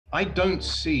I don't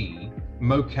see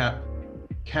mocap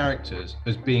characters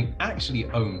as being actually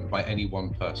owned by any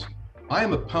one person. I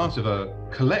am a part of a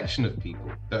collection of people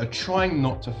that are trying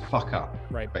not to fuck up.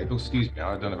 Right. Babe, excuse me,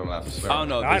 I don't know if I'm allowed to swear. Oh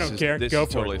no, I don't care. This Go is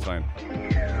for totally it. fine.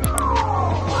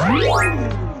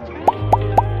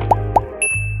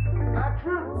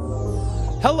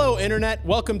 Hello, Internet.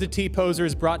 Welcome to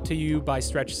T-Posers, brought to you by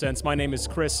Stretch Sense. My name is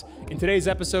Chris. In today's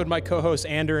episode, my co-host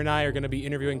Ander and I are going to be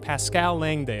interviewing Pascal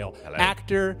Langdale,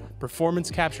 actor,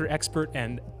 performance capture expert,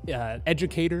 and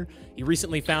educator. He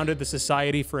recently founded the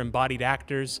Society for Embodied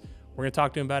Actors. We're going to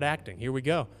talk to him about acting. Here we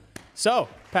go. So,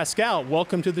 Pascal,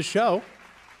 welcome to the show.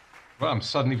 Well, I'm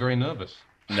suddenly very nervous.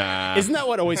 Nah. Isn't that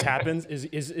what always happens?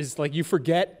 Is like you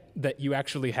forget that you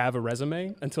actually have a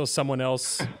resume until someone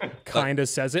else kind of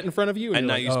says it in front of you, And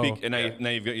now like, you speak, oh. and now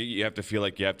you have to feel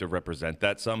like you have to represent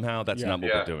that somehow. That's not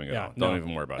what we're doing at all. Don't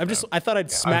even worry about that. I thought I'd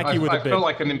smack you with a bit. I felt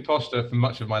like an imposter for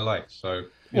much of my life, so.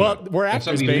 Well, we're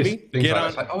actors, baby. Get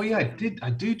on. Like, oh yeah, I do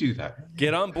that.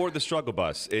 Get on board the struggle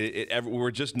bus.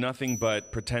 We're just nothing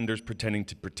but pretenders pretending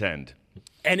to pretend.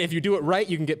 And if you do it right,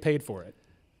 you can get paid for it.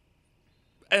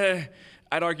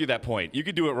 I'd argue that point. You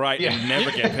could do it right and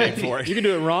never get paid for it. You can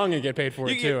do it wrong and get paid for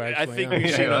it too. Actually, I think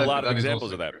we've seen a lot of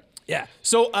examples of that. Yeah.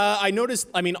 So I noticed.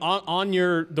 I mean, on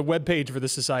the webpage for the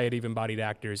Society of Embodied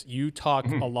Actors, you talk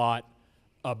a lot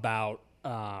about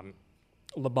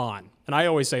Laban, and I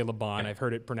always say Laban. I've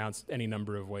heard it pronounced any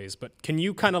number of ways, but can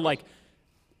you kind of like,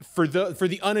 for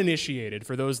the uninitiated,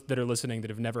 for those that are listening that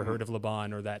have never heard of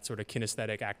Laban or that sort of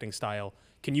kinesthetic acting style,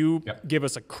 can you give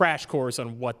us a crash course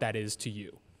on what that is to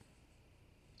you?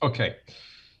 Okay,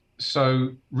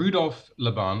 so Rudolf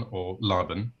Laban, or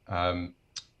Laban,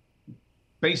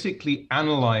 basically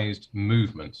analyzed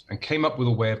movement and came up with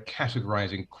a way of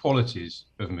categorizing qualities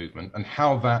of movement and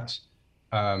how that,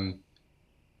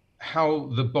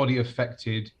 how the body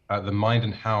affected the mind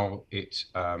and how it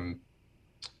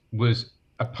was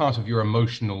a part of your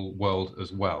emotional world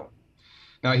as well.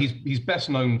 Now, he's best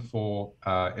known for,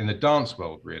 in the dance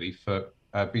world, really, for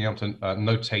being able to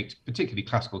notate particularly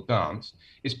classical dance.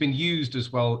 It's been used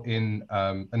as well in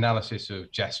analysis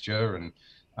of gesture,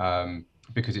 and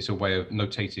because it's a way of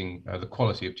notating the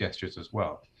quality of gestures as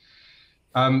well.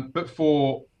 But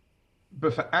for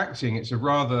acting, it's a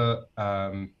rather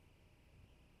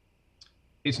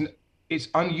it's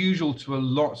unusual to a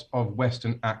lot of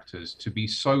Western actors to be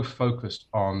so focused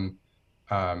on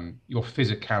your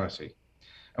physicality.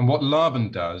 And what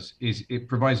Laban does is it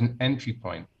provides an entry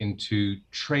point into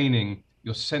training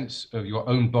your sense of your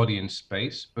own body in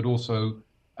space, but also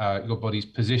your body's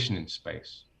position in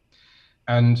space.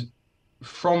 And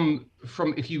from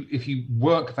if you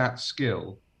work that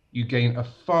skill, you gain a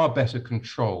far better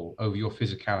control over your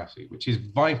physicality, which is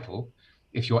vital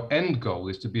if your end goal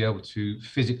is to be able to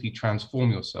physically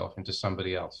transform yourself into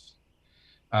somebody else.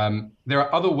 There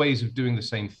are other ways of doing the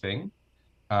same thing.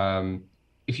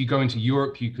 If you go into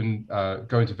Europe, you can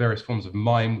go into various forms of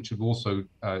mime, which would also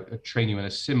train you in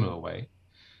a similar way.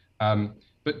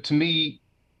 But to me,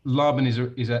 Laban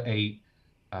is a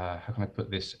how can I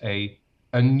put this, a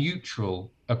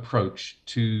neutral approach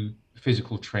to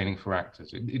physical training for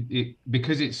actors.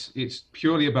 Because it's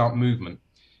purely about movement.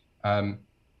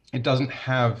 It doesn't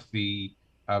have the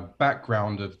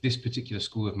background of this particular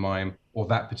school of mime or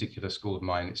that particular school of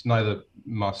mime. It's neither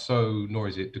Marceau nor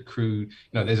is it Decroux.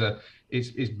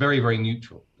 It's very, very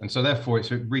neutral. And so therefore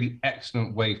it's a really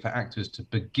excellent way for actors to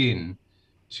begin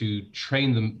to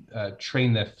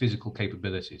train their physical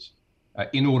capabilities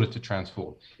in order to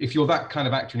transform. If you're that kind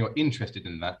of actor and you're interested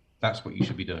in that, that's what you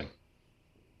should be doing.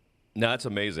 No, that's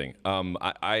amazing.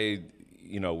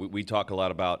 We talk a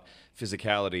lot about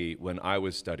physicality when I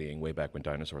was studying way back when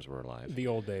dinosaurs were alive. The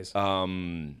old days.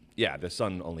 Yeah, the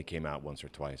sun only came out once or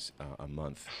twice a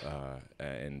month,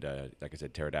 and like I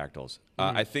said, pterodactyls.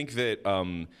 I think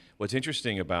that what's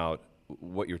interesting about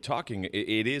what you're talking,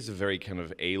 it is a very kind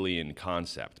of alien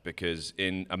concept, because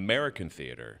in American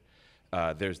theater,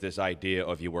 there's this idea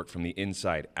of you work from the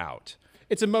inside out.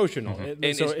 It's emotional. Mm-hmm.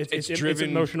 It's driven, it's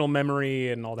emotional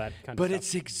memory and all that kind of stuff. But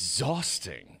it's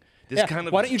exhausting. This kind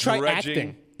of why don't you try dredging,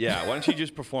 acting? Yeah, why don't you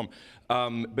just perform?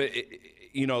 But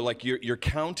like you're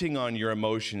counting on your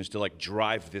emotions to like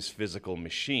drive this physical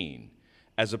machine,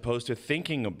 as opposed to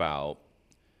thinking about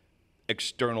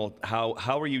external.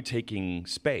 How are you taking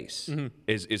space?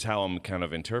 Is how I'm kind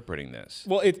of interpreting this.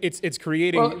 Well, it's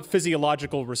creating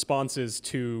physiological responses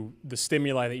to the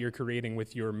stimuli that you're creating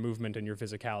with your movement and your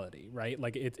physicality, right?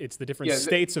 Like it's the different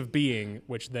states of being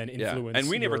which then influence. And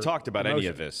we never talked about any emotion.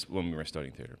 of this when we were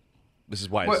studying theater. This is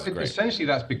why Well, it's great. essentially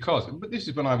that's because, but this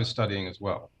is when I was studying as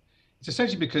well. It's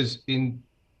essentially because in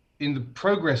the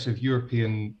progress of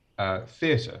European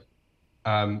theatre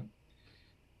and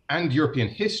European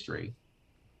history,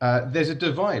 there's a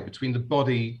divide between the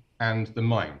body and the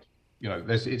mind. You know,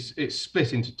 it's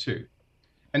split into two.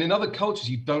 And in other cultures,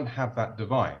 you don't have that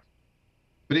divide,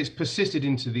 but it's persisted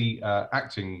into the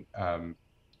acting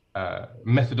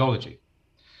methodology.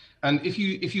 And if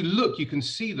you look, you can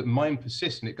see that mime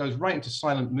persists, and it goes right into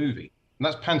silent movie, and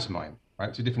that's pantomime, right?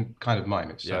 It's a different kind of mime.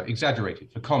 It's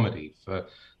exaggerated for comedy, for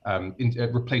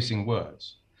replacing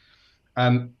words.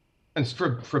 And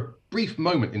for a brief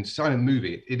moment in silent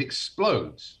movie, it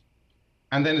explodes,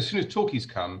 and then as soon as talkies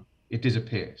come, it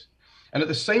disappears. And at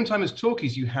the same time as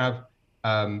talkies, you have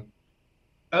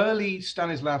early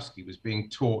Stanislavski was being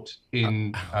taught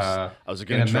in I was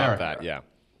going to drop that, yeah.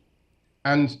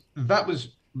 And that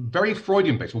was very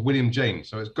Freudian based, or William James.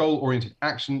 So it's goal-oriented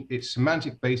action, it's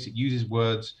semantic based, it uses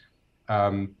words,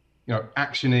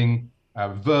 actioning,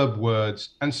 verb words,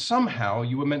 and somehow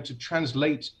you were meant to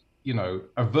translate,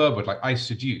 a verb word like I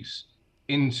seduce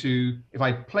into, if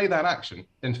I play that action,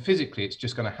 then physically it's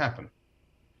just going to happen,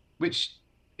 which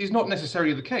is not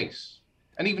necessarily the case.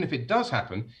 And even if it does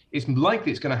happen, it's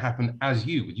likely it's going to happen as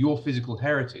you, with your physical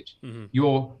heritage,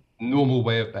 your normal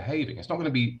way of behaving. It's not going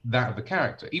to be that of the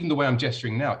character. Even the way I'm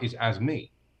gesturing now is as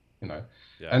me, Yeah.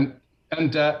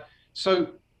 So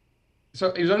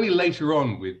it was only later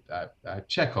on with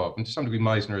Chekhov, and to some degree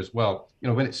Meisner as well,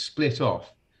 when it split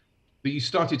off, that you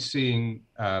started seeing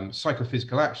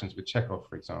psychophysical actions with Chekhov,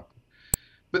 for example.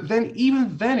 But then,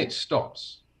 even then, it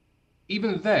stops.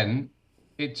 Even then,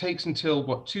 it takes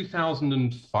until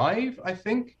 2005, I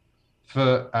think,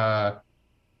 for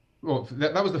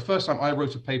that was the first time I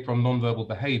wrote a paper on nonverbal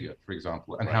behavior, for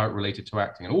example, and how it related to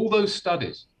acting, and all those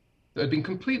studies that had been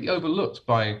completely overlooked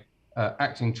by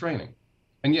acting training,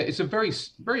 and yet it's a very,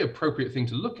 very appropriate thing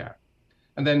to look at.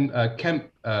 And then Kemp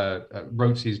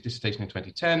wrote his dissertation in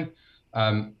 2010,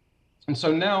 and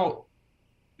so now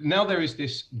there is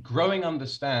this growing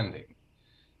understanding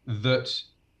that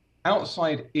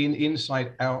outside in,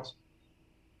 inside out,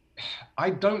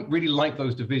 I don't really like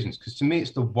those divisions, because to me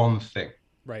it's the one thing.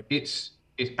 Right. It's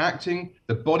acting,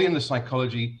 the body and the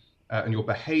psychology and your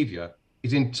behavior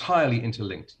is entirely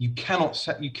interlinked. You cannot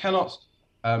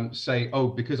say, oh,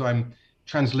 because I'm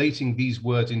translating these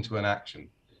words into an action.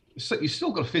 So you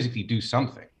still got to physically do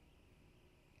something.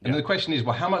 And the question is,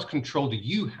 well, how much control do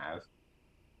you have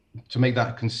to make that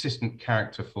a consistent,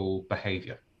 characterful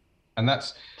behavior? And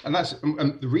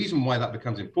the reason why that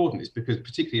becomes important is because,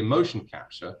 particularly in motion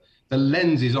capture, the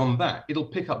lens is on that. It'll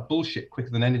pick up bullshit quicker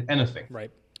than anything.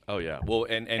 Right. Oh yeah. Well,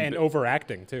 and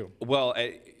overacting too. Well,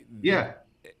 yeah.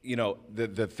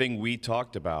 The thing we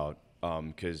talked about,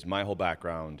 because my whole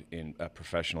background in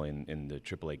professionally in the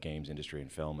AAA games industry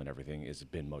and film and everything has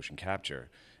been motion capture,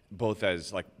 both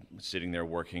as like sitting there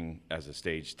working as a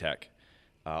stage tech,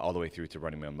 all the way through to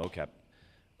running my own mocap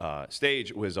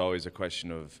stage, was always a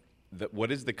question of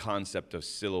what is the concept of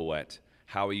silhouette?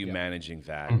 How are you managing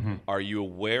that? Are you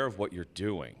aware of what you're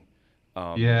doing?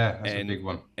 That's a big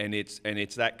one. And it's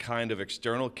that kind of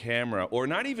external camera, or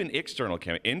not even external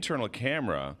camera, internal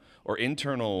camera or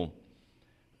internal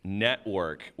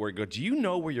network where you go, do you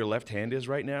know where your left hand is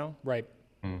right now? Right.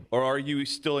 Or are you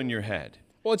still in your head?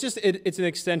 Well, it's just it's an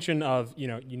extension of,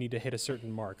 you need to hit a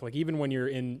certain mark. Like even when you're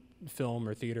in film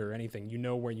or theater or anything, you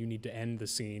know where you need to end the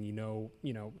scene.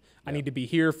 I need to be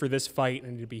here for this fight,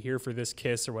 I need to be here for this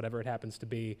kiss or whatever it happens to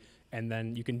be, and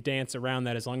then you can dance around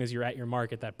that as long as you're at your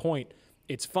mark at that point.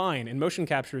 It's fine. And motion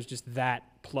capture is just that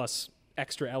plus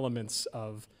extra elements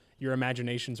of your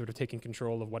imagination sort of taking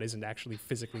control of what isn't actually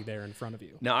physically there in front of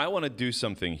you. Now I want to do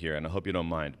something here, and I hope you don't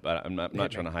mind, but I'm not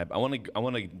trying to hype. I want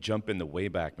to jump in the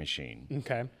Wayback Machine.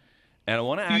 Okay. And I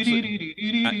want to actually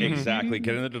exactly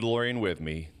get in the DeLorean with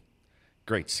me.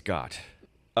 Great Scott.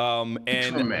 And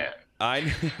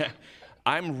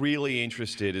I'm really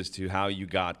interested as to how you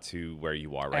got to where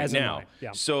you are right now.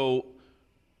 Yeah. So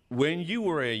when you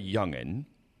were a youngin',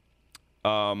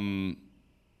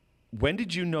 when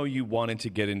did you know you wanted to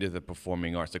get into the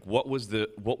performing arts? Like, what was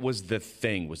the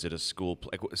thing? Was it a school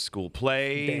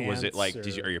play? Dance, was it like,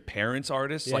 are your parents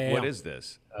artists? What is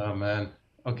this? Oh man.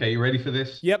 Okay, you ready for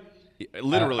this? Yep.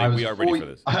 Literally, we are ready for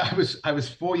this. I was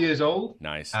 4 years old.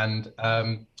 Nice. And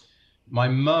my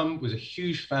mum was a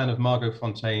huge fan of Margot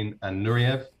Fonteyn and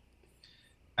Nureyev.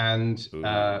 And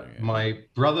my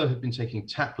brother had been taking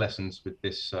tap lessons with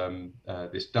this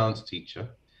dance teacher.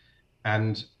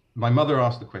 And my mother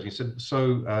asked the question. She said,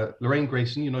 so Lorraine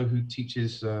Grayson, who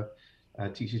teaches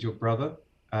your brother?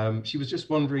 She was just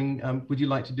wondering, would you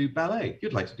like to do ballet?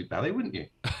 You'd like to do ballet, wouldn't you?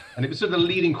 And it was sort of a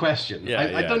leading question.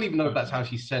 I don't even know if that's how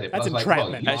she said it. That's but I was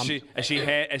entrapment. Like, well,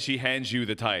 as she hands you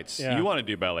the tights, you want to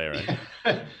do ballet,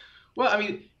 right? Well, I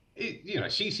mean,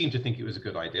 she seemed to think it was a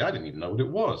good idea. I didn't even know what it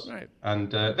was. Right.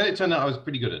 And then it turned out I was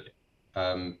pretty good at it.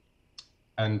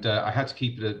 And I had to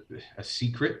keep it a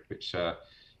secret, which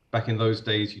back in those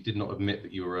days, you did not admit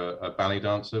that you were a ballet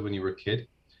dancer when you were a kid,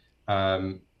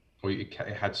 or it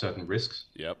had certain risks.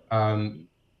 Yep.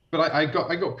 But I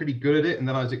got pretty good at it, and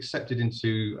then I was accepted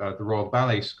into the Royal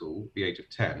Ballet School at the age of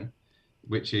 10,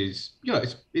 which is,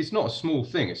 it's not a small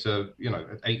thing. It's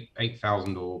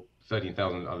 8,000 or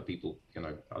 13,000 other people,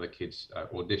 other kids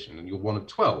audition, and you're one of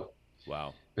 12.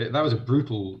 Wow. But that was a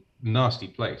brutal, nasty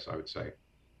place, I would say.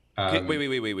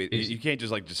 Wait. You can't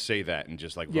just say that and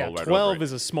just roll right over it. 12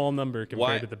 is a small number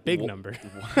compared to the big number.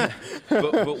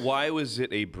 but why was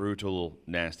it a brutal,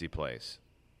 nasty place?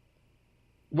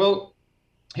 Well,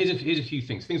 here's a few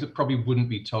things that probably wouldn't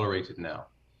be tolerated now.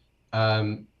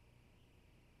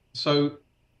 So,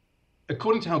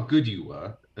 according to how good you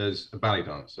were as a ballet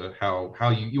dancer, how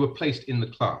you were placed in the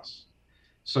class.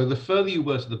 So the further you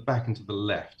were to the back and to the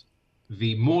left,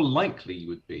 the more likely you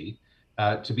would be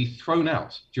to be thrown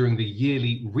out during the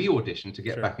yearly re-audition to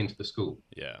get back into the school.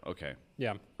 Yeah, okay.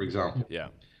 Yeah. For example. Yeah.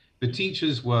 The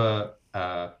teachers were,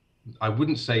 I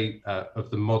wouldn't say of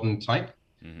the modern type.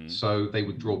 Mm-hmm. So they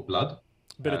would draw blood.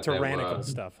 Bit of tyrannical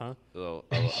stuff, huh?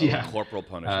 Yeah. Corporal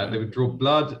punishment. They would draw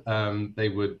blood.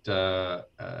 There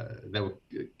were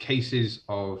cases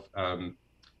of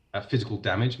physical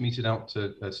damage meted out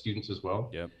to students as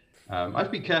well. Yep. I have to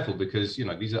be careful because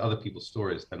these are other people's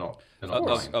stories. They're not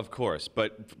mine. Of course,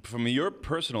 but from your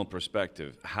personal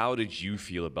perspective, how did you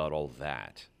feel about all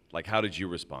that? Like, how did you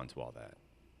respond to all that?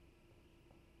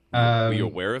 Were you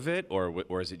aware of it,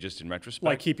 or is it just in retrospect?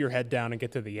 Like, keep your head down and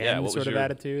get to the end sort of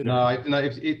attitude? No,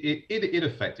 it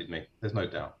affected me. There's no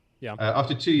doubt. Yeah.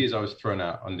 After 2 years, I was thrown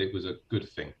out, and it was a good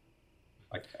thing.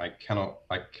 I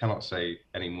cannot say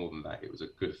any more than that. It was a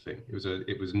good thing.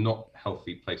 It was not a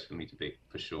healthy place for me to be,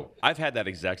 for sure. I've had that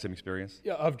exact same experience.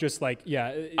 Yeah, of just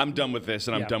I'm done with this,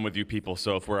 and I'm done with you people.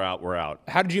 So if we're out, we're out.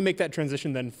 How did you make that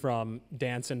transition then from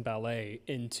dance and ballet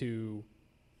into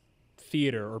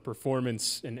theater or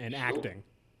performance and acting?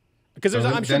 Because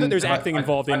I'm sure that there's acting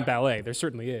involved in ballet. There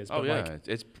certainly is. But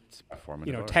it's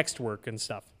performative. Text work and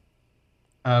stuff.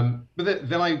 But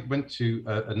then I went to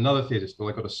another theatre school.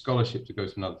 I got a scholarship to go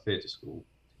to another theatre school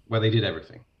where they did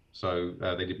everything. So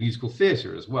they did musical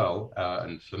theatre as well,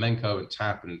 and flamenco and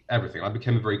tap and everything. I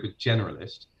became a very good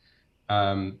generalist.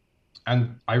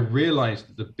 And I realized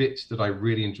that the bits that I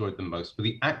really enjoyed the most were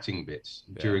the acting bits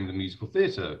during the musical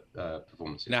theatre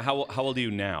performances. Now, how old are you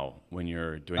now when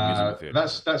you're doing musical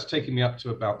theatre? That's taking me up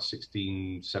to about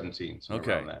 16, 17, somewhere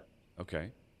around there. Okay.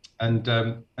 And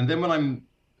then when I'm,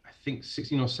 I think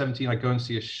 16 or 17, I go and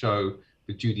see a show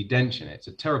with Judi Dench in it. It's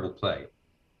a terrible play.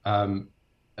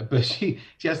 But she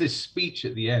has this speech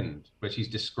at the end where she's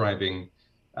describing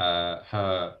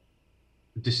her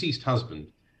deceased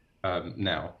husband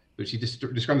now. But she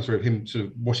describes the story of him sort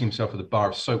of washing himself with a bar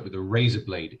of soap with a razor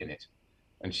blade in it.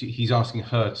 And he's asking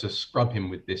her to scrub him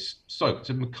with this soap.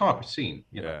 It's a macabre scene,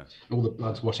 know. All the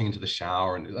blood's washing into the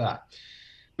shower and that.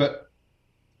 But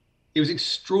it was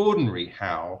extraordinary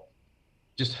how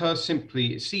just her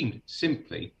it seemed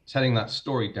simply telling that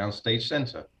story down stage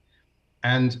center.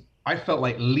 And I felt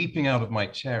like leaping out of my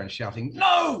chair and shouting,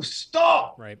 "No,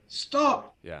 stop! Right.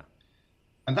 Stop!" Yeah.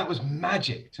 And that was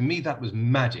magic. To me, that was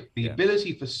magic. The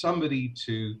ability for somebody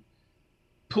to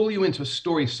pull you into a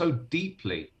story so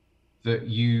deeply that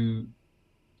you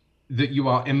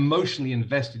are emotionally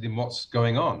invested in what's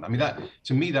going on. I mean,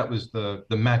 to me, that was the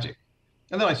magic.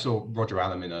 And then I saw Roger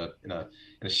Allam in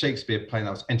a Shakespeare play that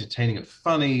was entertaining and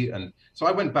funny. And so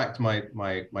I went back to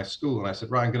my school and I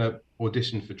said, right, I'm going to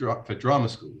audition for drama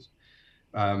schools.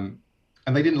 And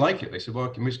they didn't like it. They said,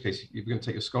 well, in which case you're going to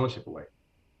take your scholarship away.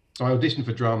 So I auditioned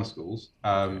for drama schools,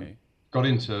 got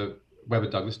into Webber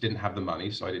Douglas, didn't have the money,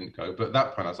 so I didn't go. But at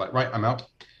that point, I was like, right, I'm out.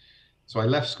 So I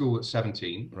left school at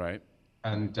 17. Right.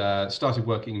 And started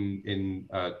working in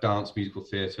dance, musical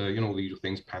theatre, all the usual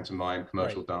things, pantomime,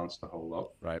 commercial dance, the whole lot.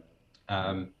 Right.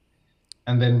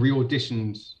 And then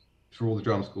re-auditioned for all the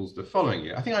drama schools the following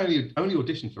year. I think I only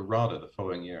auditioned for RADA the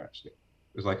following year, actually.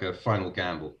 It was like a final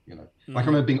gamble, Mm-hmm. Like I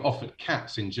remember being offered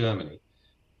Cats in Germany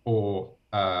or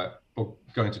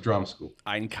going to drama school.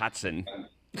 Ein Katzen.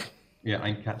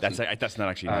 Ein Katzen. That's not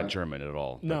actually not German at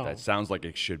all. No. That sounds like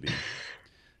it should be.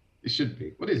 It should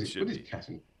be. What is it? What is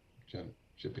Katzen?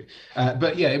 Should be.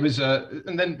 But yeah, it was.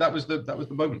 And then that was the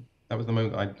moment. That was the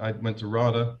moment I went to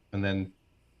RADA, and then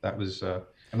that was.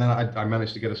 And then I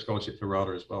managed to get a scholarship for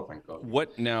RADA as well. Thank God.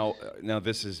 What now? Now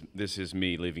this is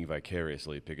me living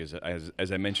vicariously because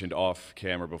as I mentioned off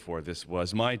camera before, this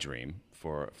was my dream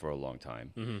for a long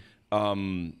time.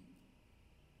 Mm-hmm.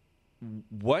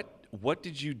 what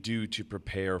did you do to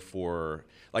prepare for,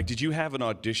 like, did you have an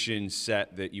audition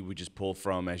set that you would just pull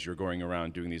from as you're going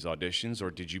around doing these auditions,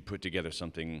 or did you put together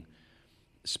something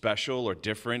special or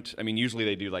different? I mean, usually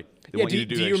they do like, they want you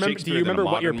to do like do you remember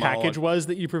what your package was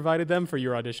that you provided them for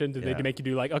your audition? Did they make you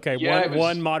do like, okay,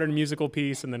 one modern musical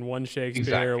piece and then one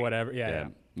Shakespeare or whatever? Yeah.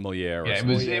 Moliere. Yeah,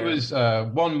 it was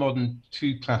one modern,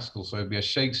 two classical. So it'd be a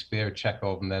Shakespeare, a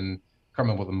Chekhov, and then I can't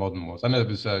remember what the modern was. I know it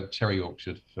was Cherry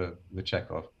Orchard for the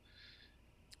Chekhov.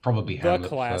 Probably the Hamlet.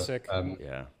 classic.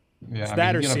 Yeah. It's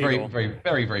that or Siegel. Very,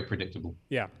 very predictable.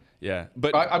 Yeah. Yeah,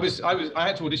 but I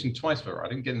had to audition twice for it. I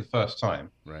didn't get in the first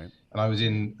time. Right. And I was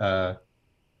in, so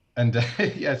I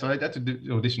had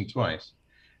to audition twice.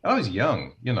 And I was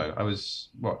young, I was,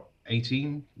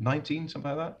 18, 19, something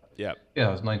like that? Yeah. Yeah,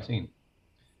 I was 19.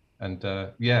 And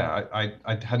I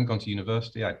hadn't gone to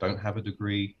university. I don't have a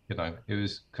degree. It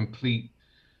was complete.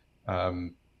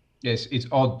 Yes, it's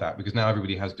odd that because now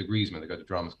everybody has degrees when they go to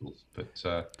drama schools. But what's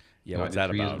that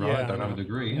about? I don't have a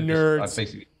degree.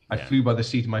 Nerds. I flew by the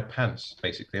seat of my pants,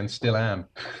 basically, and still am.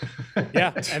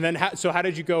 Yeah, and then how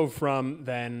did you go from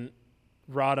then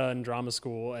RADA and drama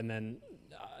school, and then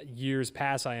years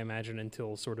pass, I imagine,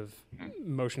 until sort of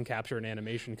motion capture and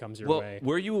animation comes your way?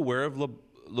 Were you aware of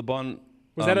Laban?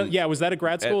 Was that a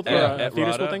grad school or a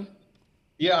theater school thing?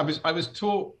 Yeah, I was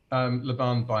taught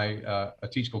Laban by a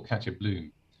teacher called Katja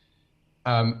Bloom,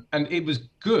 and it was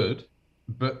good,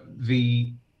 but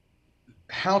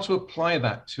how to apply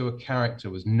that to a character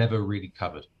was never really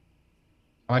covered.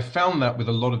 I found that with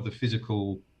a lot of the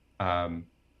physical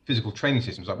training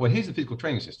systems. Like, well, here's the physical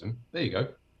training system. There you go.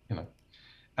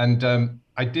 And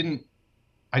I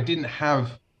didn't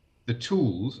have the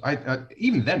tools.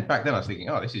 Even then, back then, I was thinking,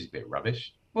 oh, this is a bit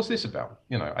rubbish. What's this about?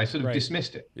 I sort of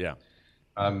dismissed it. Yeah.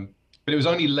 But it was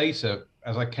only later,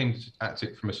 as I came at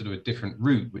it from a sort of a different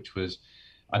route, which was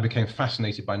I became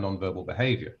fascinated by nonverbal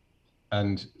behavior.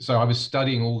 And so I was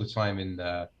studying all the time in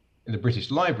the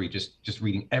British Library, just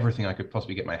reading everything I could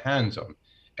possibly get my hands on.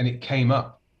 And it came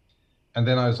up. And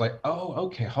then I was like, oh,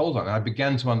 okay, hold on. And I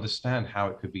began to understand how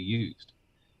it could be used.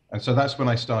 And so that's when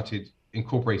I started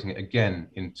incorporating it again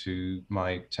into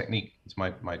my technique,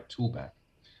 into my tool bag.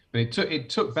 But it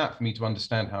took that for me to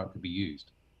understand how it could be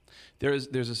used. There's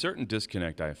a certain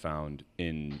disconnect I found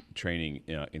in training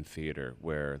in theater,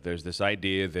 where there's this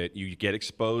idea that you get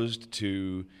exposed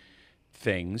to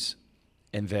things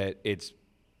and that it's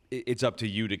up to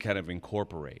you to kind of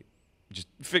incorporate, just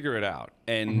figure it out.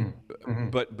 And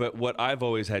but what I've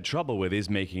always had trouble with is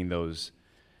making those,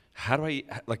 how do I,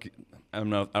 like, I don't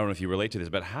know if you relate to this,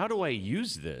 but how do I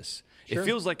use this? Sure. It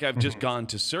feels like I've just gone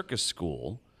to circus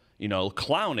school,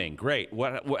 clowning, great.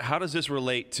 How does this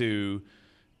relate to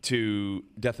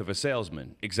Death of a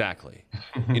Salesman? Exactly.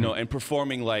 And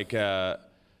performing like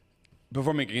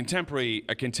performing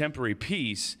a contemporary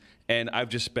piece, and I've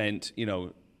just spent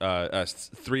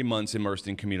 3 months immersed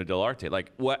in Commedia dell'arte.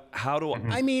 Like, what? How do I?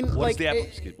 I mean, what is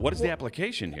the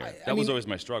application here? That was always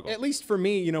my struggle. At least for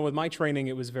me, with my training,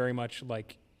 it was very much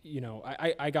like,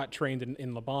 I got trained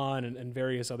in Laban and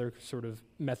various other sort of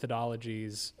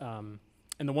methodologies.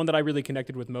 And the one that I really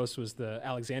connected with most was the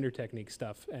Alexander technique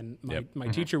stuff. And my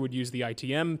teacher would use the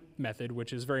ITM method,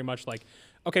 which is very much like,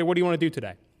 okay, what do you want to do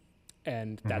today?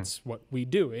 And that's what we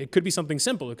do. It could be something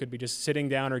simple. It could be just sitting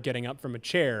down or getting up from a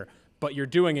chair, but you're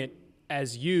doing it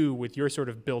as you with your sort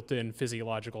of built-in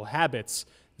physiological habits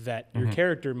that your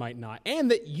character might not, and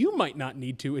that you might not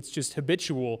need to. It's just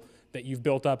habitual that you've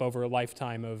built up over a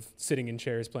lifetime of sitting in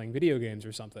chairs playing video games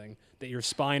or something, that your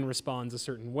spine responds a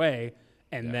certain way.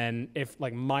 And then if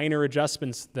like minor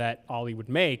adjustments that Ollie would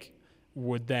make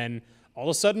would then all of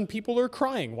a sudden people are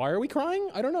crying. Why are we crying?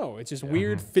 I don't know. It's just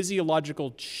weird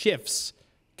physiological shifts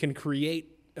can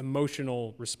create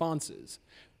emotional responses.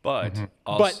 But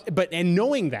and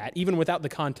knowing that, even without the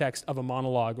context of a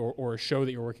monologue or a show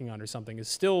that you're working on or something, is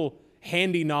still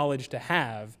handy knowledge to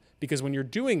have, because when you're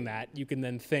doing that, you can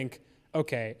then think,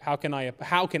 okay, how can I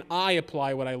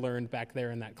apply what I learned back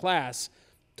there in that class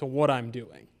to what I'm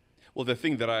doing? Well, the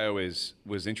thing that I always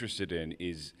was interested in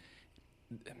is,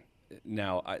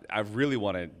 now I really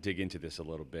want to dig into this a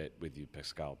little bit with you,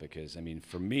 Pascal, because, I mean,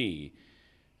 for me,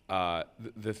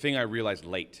 the thing I realized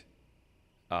late,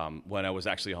 when I was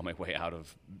actually on my way out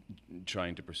of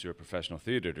trying to pursue a professional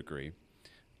theater degree,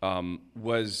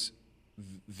 was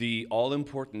the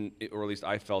all-important, or at least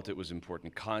I felt it was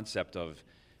important, concept of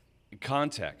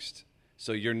context.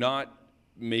 So you're not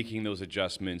making those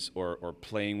adjustments or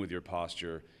playing with your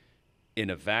posture in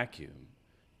a vacuum.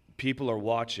 People are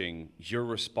watching, you're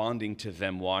responding to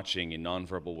them watching in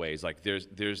nonverbal ways. Like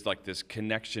there's like this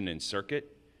connection in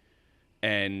circuit,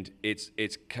 and it's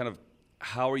kind of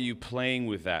how are you playing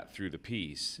with that through the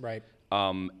piece? Right.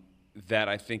 That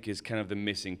I think is kind of the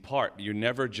missing part. You're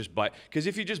never just because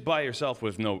if you're just by yourself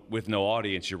with no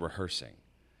audience, you're rehearsing.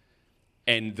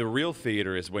 And the real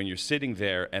theater is when you're sitting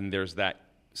there and there's that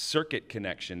circuit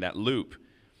connection, that loop,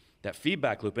 that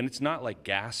feedback loop, and it's not like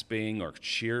gasping or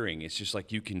cheering. It's just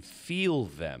like you can feel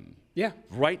them. Yeah.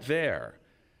 Right there.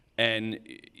 And,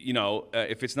 you know,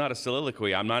 if it's not a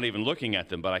soliloquy, I'm not even looking at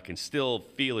them, but I can still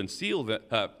feel and seal them.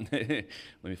 Let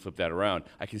me flip that around.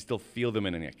 I can still feel them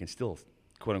and I can still,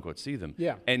 quote unquote, see them.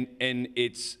 Yeah. And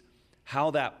it's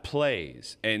how that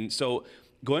plays. And so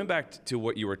going back to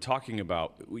what you were talking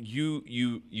about,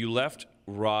 you left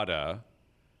RADA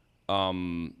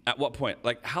at what point?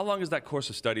 Like, how long is that course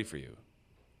of study for you?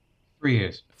 3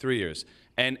 years. 3 years.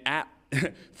 And at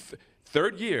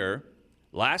third year,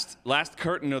 last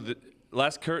curtain of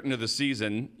the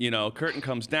season, you know, curtain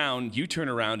comes down, you turn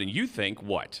around and you think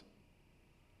what?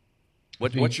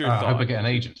 What's your thought? I hope I get an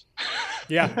agent.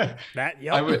 Yeah. That,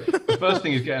 yep. The first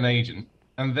thing is get an agent.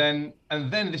 And then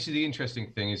this is the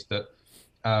interesting thing is that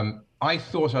I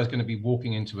thought I was going to be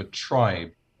walking into a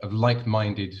tribe of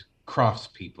like-minded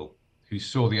craftspeople who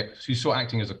saw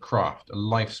acting as a craft, a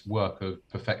life's work of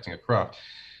perfecting a craft.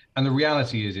 And the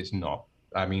reality is it's not.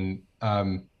 I mean,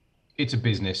 it's a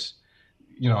business.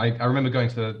 You know, I remember going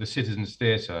to the Citizens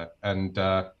Theatre and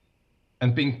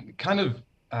being kind of,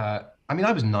 I mean,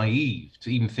 I was naive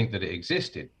to even think that it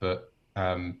existed, but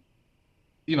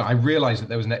you know, I realized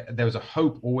that there was a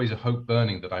hope, always a hope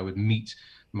burning that I would meet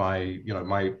my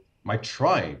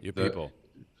tribe, your people.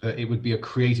 That it would be a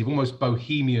creative, almost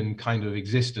bohemian kind of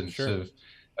existence. Sure.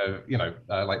 You know,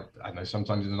 like, I don't know,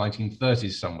 sometimes in the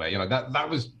 1930s somewhere, you know, that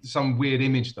was some weird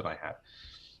image that I had.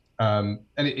 And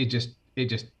it just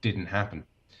didn't happen.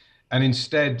 And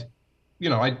instead, you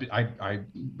know, I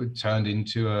turned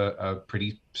into a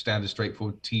pretty standard,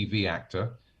 straightforward TV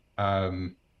actor.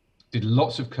 Did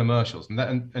lots of commercials,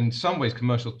 and in some ways,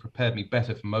 commercials prepared me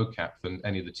better for mocap than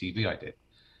any of the TV I did.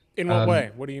 In what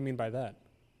way? What do you mean by that?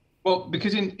 Well,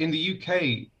 because in the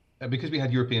UK, because we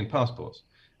had European passports,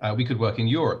 we could work in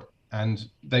Europe, and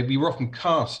we were often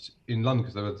cast in London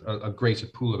because there was a greater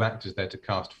pool of actors there to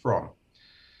cast from.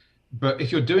 But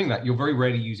if you're doing that, you're very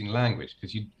rarely using language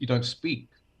because you don't speak,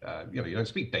 you know, you don't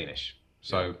speak Danish.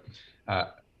 So,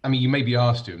 I mean, you may be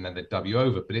asked to, and then they dub you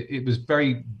over. But it was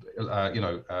very, you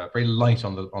know, very light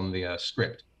on the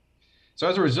script. So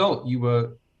as a result, you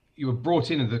were brought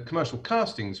in, and the commercial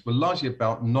castings were largely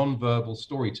about non-verbal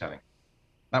storytelling.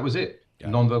 That was it, yeah.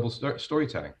 Non-verbal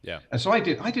storytelling. Yeah. And so I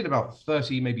did about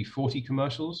 30, maybe 40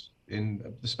 commercials in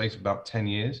the space of about 10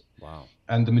 years. Wow.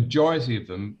 And the majority of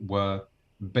them were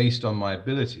based on my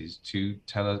abilities to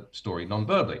tell a story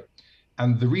non-verbally.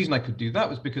 And the reason I could do that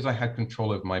was because I had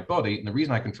control over my body. And the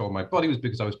reason I controlled my body was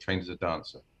because I was trained as a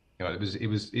dancer. You know,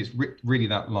 it's really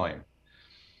that line.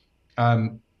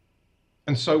 And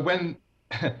so when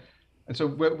it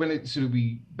sort of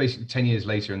be basically 10 years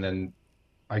later, and then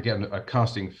I get a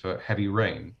casting for Heavy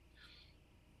Rain.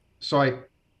 So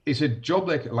it's a job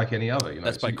like any other, you know.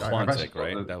 That's by Quantic,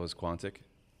 right? That was Quantic.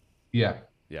 Yeah.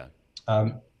 Yeah.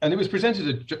 And it was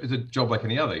presented as a job like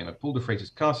any other, you know. Paul de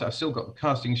Freitas cast. I've still got the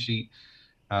casting sheet.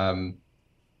 It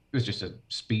was just a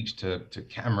speech to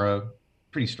camera,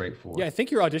 pretty straightforward. Yeah, I think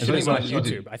your audition is on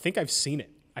YouTube. I think I've seen it.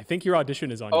 I think your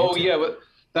audition is on YouTube. Oh yeah, well,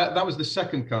 that was the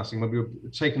second casting when we were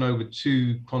taken over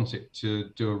to Quantic to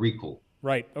do a recall.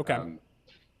 Right. Okay.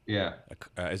 Yeah.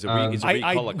 Is a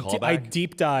recall a callback? I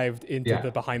deep dived into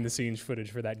the behind the scenes footage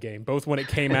for that game, both when it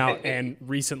came out and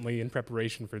recently in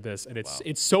preparation for this. And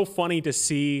it's so funny to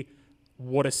see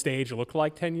what a stage looked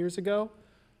like 10 years ago.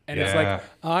 And it's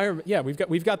like,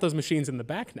 we've got those machines in the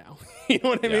back now. You know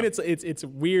what I mean? It's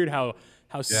weird how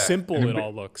simple it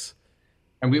all looks.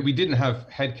 And we didn't have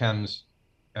headcams.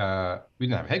 We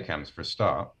didn't have headcams for a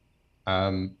start.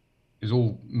 It was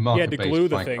all marker-based. You had to glue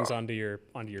the things onto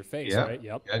your face, right?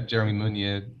 Yep. Yeah, Jeremy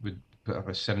Munier would put up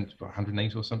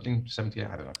 108 or something, 70. I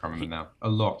don't know. I can't remember now. A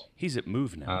lot. He's at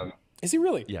Move now. Is he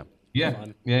really? Yeah. Yeah.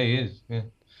 Yeah, he is. Yeah.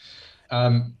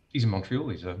 He's in Montreal.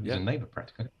 He's a neighbor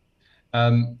practically.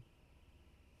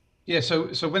 Yeah.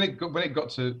 So when it got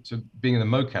to being in the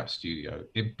mocap studio,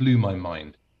 it blew my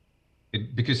mind.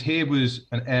 Because here was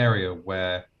an area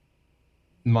where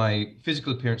my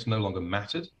physical appearance no longer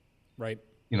mattered. Right.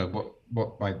 You know,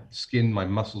 what my skin, my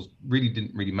muscles really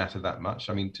didn't really matter that much.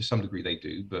 I mean, to some degree they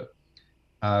do, but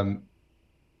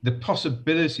the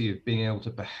possibility of being able to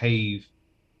behave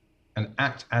and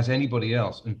act as anybody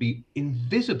else and be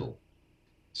invisible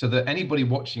so that anybody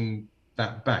watching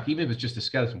that back, even if it's just a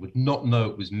skeleton, would not know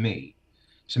it was me.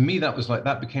 To me,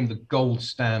 that became the gold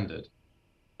standard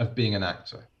of being an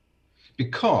actor.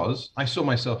 because I saw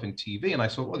myself in TV and I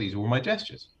thought, well, these are all my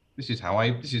gestures. This is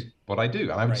what I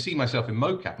do. And I would see myself in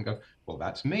mocap and go, well,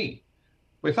 that's me.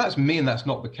 Well, if that's me and that's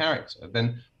not the character,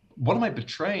 then what am I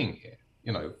betraying here?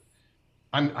 You know,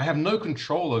 I have no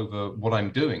control over what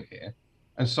I'm doing here.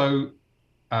 And so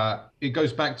it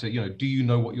goes back to, you know, do you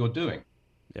know what you're doing?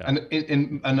 Yeah.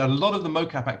 And a lot of the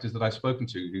mocap actors that I've spoken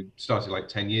to who started like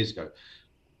 10 years ago,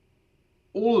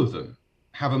 all of them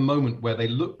have a moment where they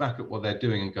look back at what they're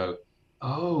doing and go,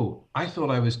 oh, I thought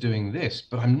I was doing this,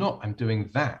 but I'm not, I'm doing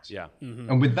that. Yeah. Mm-hmm.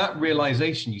 And with that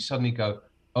realization, you suddenly go,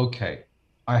 okay,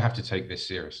 I have to take this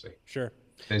seriously. Sure.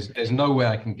 There's no way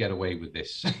I can get away with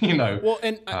this, you know? Well,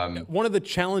 and one of the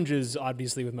challenges,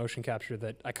 obviously, with motion capture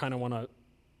that I kind of want to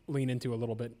lean into a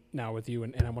little bit now with you,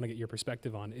 and I want to get your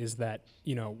perspective on, is that,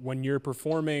 you know, when you're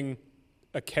performing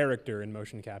a character in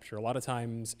motion capture, a lot of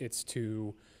times it's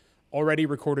to already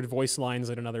recorded voice lines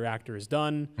that another actor has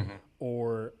done,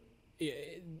 or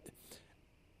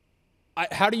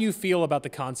how do you feel about the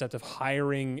concept of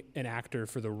hiring an actor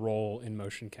for the role in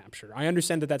motion capture? I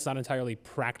understand that that's not entirely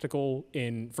practical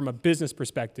from a business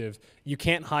perspective. You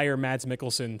can't hire Mads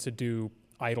Mikkelsen to do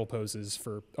idle poses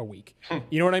for a week.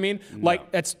 You know what I mean? No.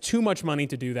 Like, that's too much money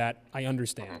to do that. I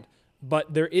understand.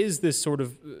 But there is this sort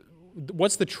of,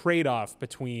 what's the trade-off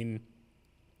between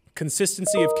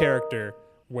consistency of character,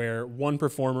 where one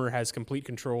performer has complete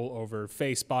control over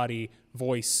face, body,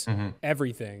 voice,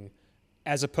 everything,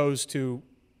 as opposed to,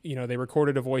 you know, they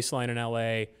recorded a voice line in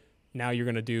LA, now you're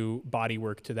going to do body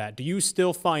work to that. Do you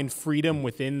still find freedom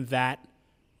within that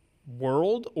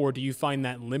world, or do you find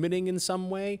that limiting in some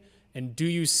way? And do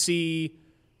you see,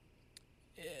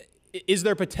 is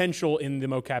there potential in the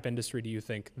mocap industry, do you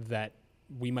think, that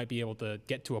we might be able to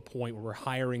get to a point where we're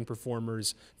hiring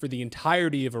performers for the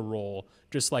entirety of a role,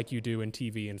 just like you do in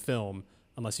TV and film,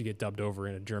 unless you get dubbed over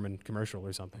in a German commercial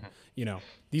or something? You know,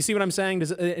 do you see what I'm saying?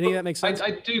 Does any of that make sense?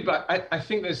 I do, but I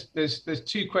think there's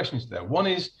two questions there. One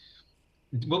is,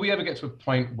 will we ever get to a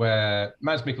point where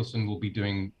Mads Mikkelsen will be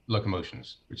doing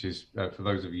locomotions, which is, for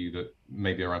those of you that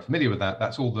maybe are unfamiliar with that,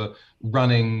 that's all the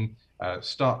running,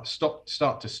 start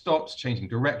to stops, changing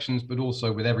directions, but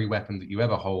also with every weapon that you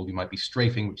ever hold, you might be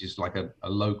strafing, which is like a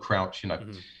low crouch, you know.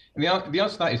 And the answer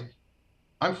to that is,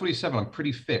 I'm 47, I'm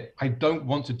pretty fit. I don't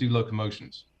want to do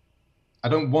locomotions. I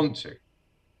don't want to.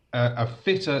 A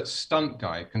fitter stunt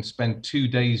guy can spend 2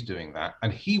 days doing that,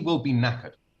 and he will be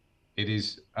knackered. It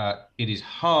is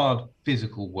hard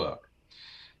physical work,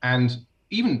 and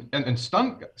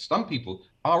stunt people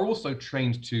are also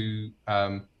trained to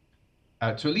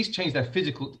at least change their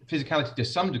physicality to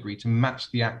some degree to match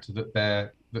the actor that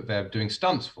they're doing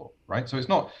stunts for, right? So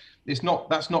that's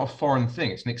not a foreign thing.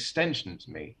 It's an extension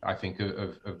to me, I think,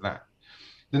 of that.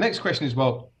 The next question is,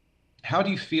 well, how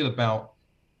do you feel about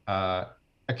a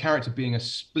character being a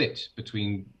split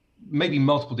between maybe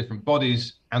multiple different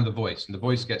bodies and the voice, and the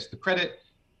voice gets the credit?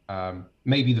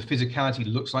 Maybe the physicality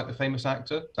looks like the famous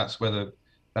actor. That's going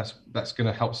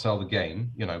to help sell the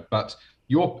game, you know. But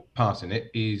your part in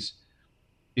it is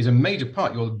a major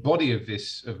part. You're the body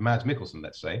of Mads Mikkelsen,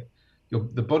 let's say. You're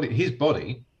his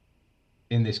body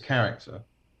in this character.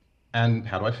 And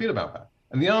how do I feel about that?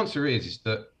 And the answer is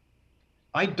that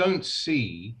I don't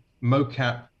see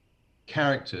mocap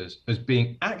characters as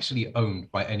being actually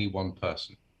owned by any one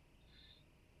person.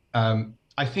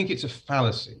 I think it's a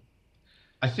fallacy.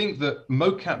 I think that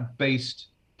mocap-based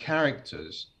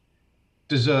characters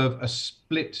deserve a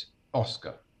split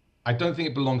Oscar. I don't think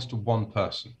it belongs to one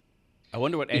person. I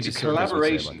wonder what Andy Serkis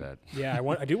would say about that. Yeah,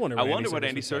 I do wonder. I wonder what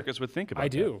Andy Serkis would think about that. I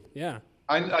do. Yeah.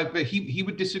 But he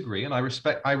would disagree, and I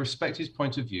respect his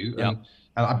point of view. Yep.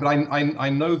 But I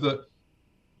know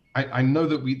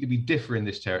that we differ in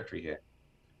this territory here.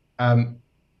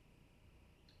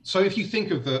 So if you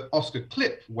think of the Oscar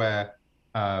clip where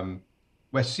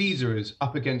Caesar is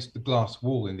up against the glass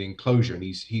wall in the enclosure, and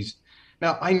he's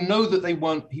now, I know that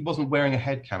he wasn't wearing a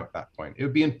head cam at that point. It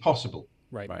would be impossible.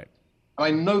 Right. I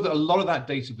know that a lot of that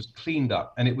data was cleaned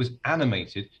up and it was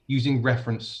animated using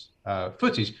reference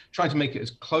footage, trying to make it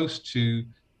as close to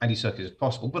Andy Serkis as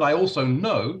possible. But I also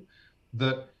know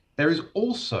that there is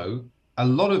also a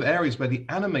lot of areas where the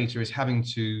animator is having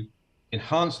to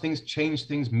enhance things, change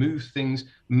things, move things,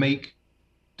 make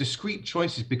discrete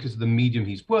choices because of the medium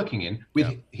he's working in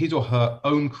with his or her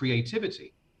own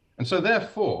creativity. And so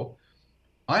therefore,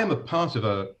 I am a part of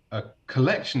a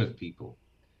collection of people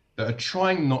that are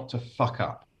trying not to fuck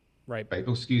up. Right.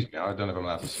 Oh, excuse me, I don't know if I'm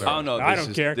allowed to swear. Oh, no, I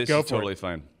don't care. This Go is for totally it.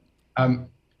 fine.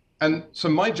 And so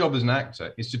my job as an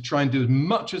actor is to try and do as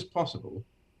much as possible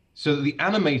so that the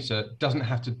animator doesn't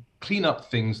have to clean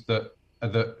up things that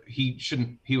that he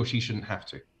or she shouldn't have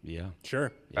to. Yeah.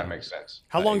 Sure. That makes sense.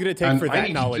 How long did it take And for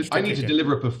that knowledge I need kick to in?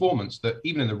 deliver a performance that,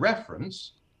 even in the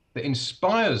reference, that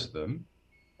inspires them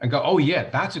and go, oh yeah,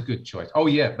 that's a good choice. Oh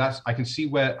yeah, I can see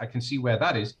where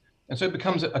that is. And so it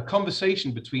becomes a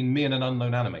conversation between me and an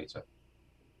unknown animator.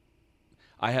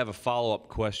 I have a follow-up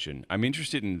question. I'm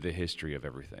interested in the history of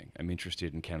everything. I'm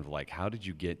interested in kind of like, how did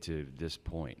you get to this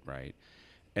point, right?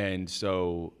 And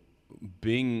so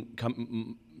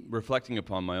reflecting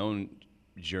upon my own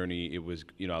journey, it was,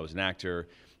 I was an actor,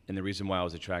 and the reason why I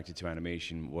was attracted to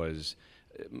animation was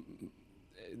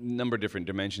a number of different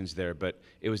dimensions there, but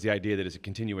it was the idea that it's a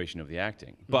continuation of the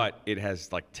acting, but it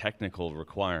has like technical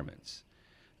requirements.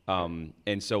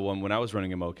 And so when I was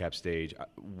running a mocap stage,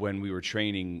 when we were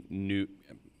training new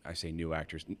actors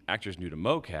new to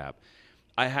mocap,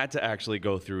 I had to actually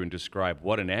go through and describe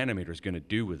what an animator is going to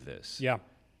do with this. Yeah.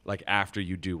 Like after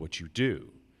you do what you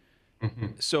do.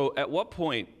 So at what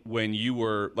point, when you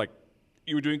were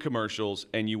doing commercials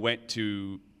and you went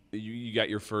to, you got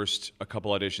your first a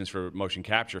couple auditions for motion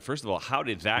capture, first of all, how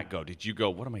did that go? Did you go,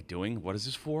 what am I doing? What is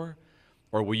this for?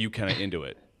 Or were you kind of into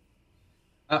it?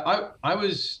 I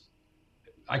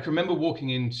can remember walking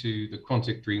into the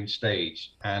Quantic Dream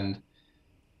stage and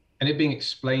it being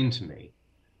explained to me,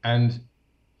 and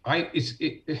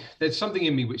there's something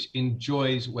in me which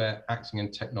enjoys where acting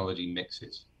and technology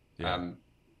mixes. Yeah.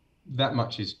 That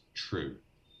much is true.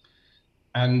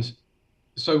 And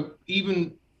so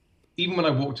even when I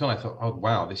walked on, I thought, oh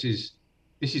wow, this is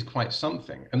quite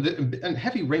something. And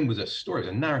Heavy Rain was a story, it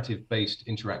was a narrative-based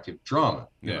interactive drama.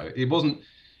 You know, it wasn't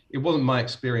my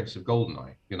experience of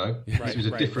GoldenEye. This was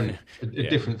a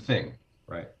different thing,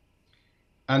 right?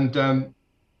 And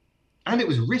it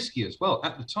was risky as well.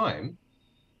 At the time,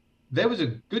 there was a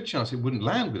good chance it wouldn't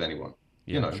land with anyone.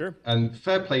 Sure. And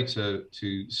fair play to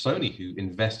Sony, who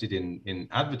invested in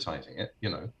advertising it.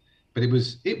 But it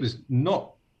was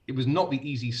not the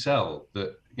easy sell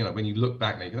that, when you look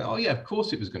back now, you go, oh yeah, of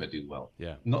course it was going to do well.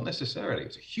 Yeah. Not necessarily. It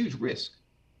was a huge risk.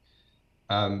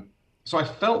 So I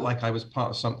felt like I was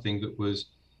part of something that was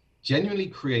genuinely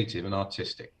creative and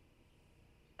artistic,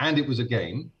 and it was a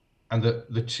game, and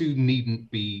that the two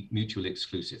needn't be mutually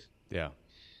exclusive. Yeah.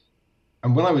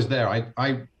 And when I was there,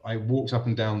 I walked up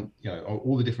and down,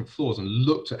 all the different floors and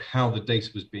looked at how the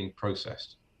data was being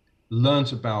processed,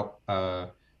 learned about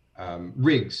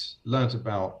rigs, learned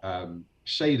about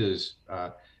shaders,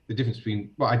 the difference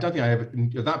between, well, I don't think I ever,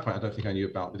 at that point, I don't think I knew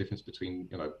about the difference between,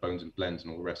 bones and blends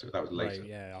and all the rest of it. That was later.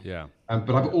 Right, Yeah.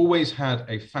 But I've always had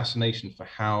a fascination for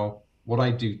how what I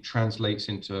do translates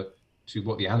into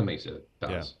what the animator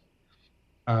does.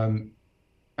 Yeah.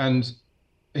 And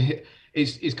it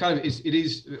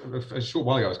is a short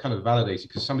while ago, I was kind of validated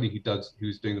because somebody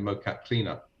who's doing the mocap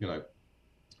cleanup,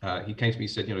 he came to me and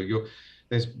said,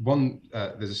 there's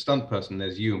a stunt person,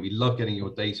 there's you, and we love getting your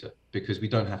data because we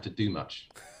don't have to do much.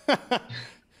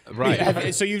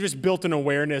 Right. So you just built an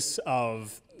awareness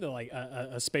of like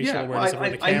a spatial awareness of where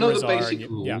the cameras I know the are. basic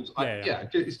rules.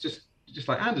 It's just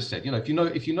like Anders said,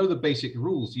 if you know the basic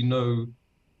rules,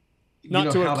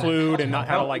 not to occlude and not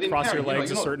how to like cross your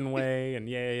legs a certain way, and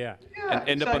and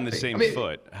end up on the same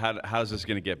foot. How's this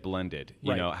going to get blended?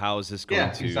 How is this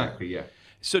going to? Exactly. Yeah.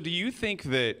 So do you think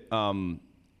that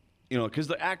because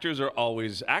the actors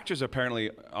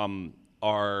apparently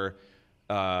are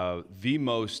the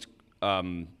most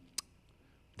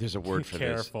there's a word for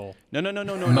Careful. this. No.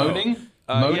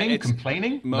 Moaning,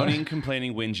 complaining,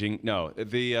 complaining, whinging. No,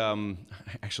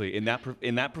 actually in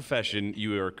that profession,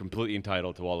 you are completely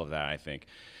entitled to all of that. I think.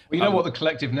 Well, you know what the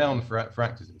collective noun for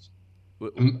actors is?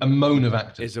 A moan of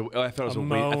actors. I thought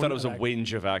it was a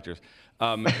whinge of actors.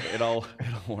 It all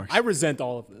works. I resent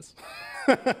all of this.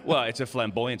 Well, it's a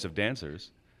flamboyance of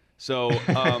dancers. So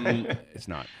it's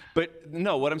not. But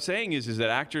no, what I'm saying is that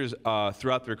actors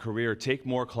throughout their career take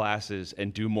more classes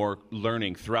and do more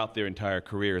learning throughout their entire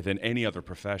career than any other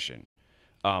profession,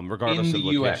 regardless of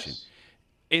location.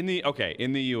 In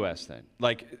the U.S. then,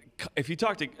 like if you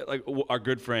talk to like our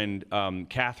good friend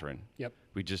Catherine. Yep.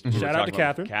 Shout out to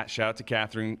Catherine. Shout out to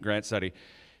Catherine Grant Suddy.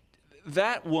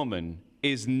 That woman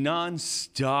is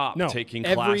nonstop taking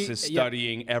classes,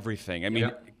 studying everything. I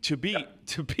mean, to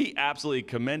be absolutely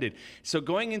commended. So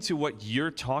going into what you're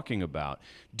talking about,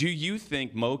 do you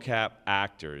think mocap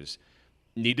actors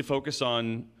need to focus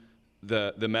on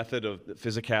the method of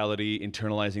physicality,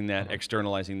 internalizing that,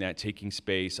 externalizing that, taking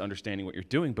space, understanding what you're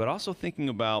doing, but also thinking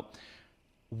about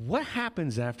what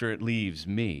happens after it leaves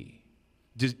me?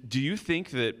 Do you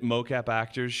think that mocap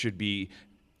actors should be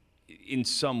in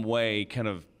some way kind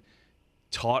of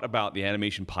taught about the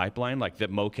animation pipeline, like the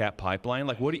mocap pipeline?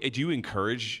 Like, what do you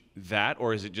encourage that,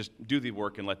 or is it just do the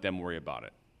work and let them worry about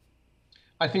it?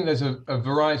 I think there's a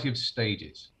variety of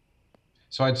stages.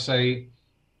 So I'd say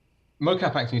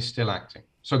mocap acting is still acting.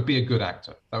 So be a good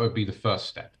actor. That would be the first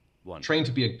step. Train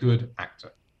to be a good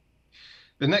actor.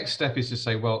 The next step is to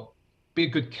say, well, be a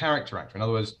good character actor. In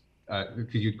other words,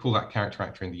 because you'd call that character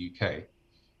actor in the UK.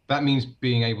 That means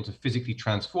being able to physically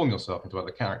transform yourself into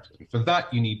other characters. And for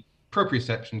that, you need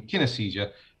proprioception,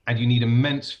 kinesthesia, and you need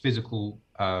immense physical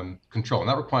control. And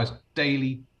that requires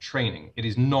daily training. It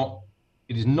is not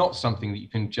something that you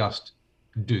can just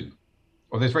do.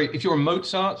 Or if you're a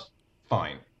Mozart,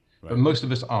 fine. Right. But most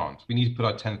of us aren't. We need to put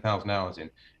our 10,000 hours in.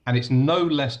 And it's no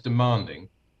less demanding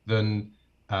than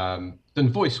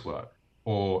voice work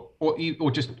or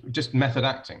just method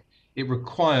acting. It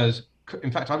requires,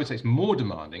 in fact, I would say it's more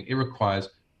demanding. It requires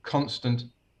constant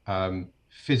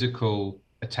physical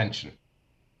attention,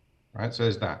 right? So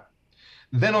there's that.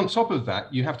 Then on top of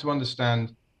that, you have to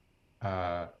understand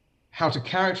how to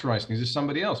characterize things as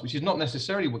somebody else, which is not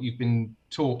necessarily what you've been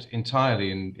taught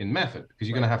entirely in method, because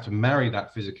you're going to have to marry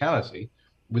that physicality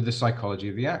with the psychology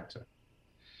of the actor.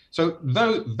 So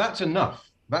though that's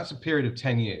enough, that's a period of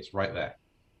 10 years right there,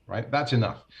 right? That's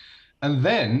enough. And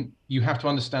then you have to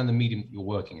understand the medium that you're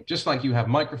working in. Just like you have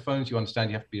microphones, you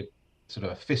understand you have to be sort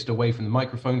of a fist away from the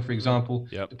microphone, for example,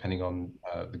 depending on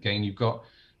the gain you've got.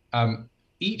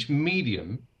 Each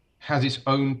medium has its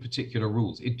own particular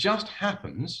rules. It just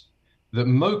happens that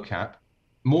mocap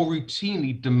more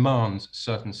routinely demands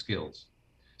certain skills.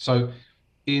 So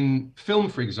in film,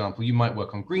 for example, you might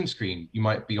work on green screen, you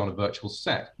might be on a virtual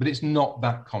set, but it's not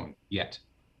that common yet.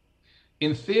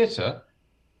 In theater,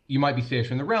 you might be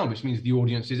theater in the round, which means the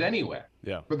audience is anywhere.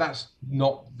 Yeah. But that's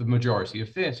not the majority of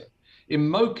theater. In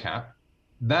mocap,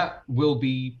 that will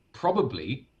be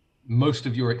probably most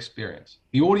of your experience.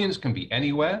 The audience can be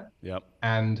anywhere. Yep.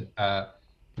 And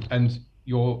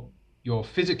your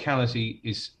physicality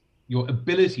is your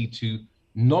ability to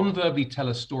non-verbally tell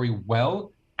a story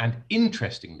well and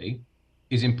interestingly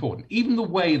is important. Even the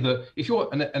way that if you're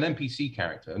an NPC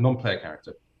character, a non-player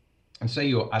character, and say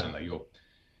you're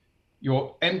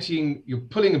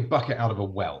pulling a bucket out of a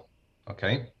well,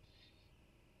 okay?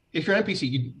 If you're an NPC,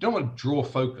 you don't want to draw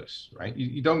focus, right?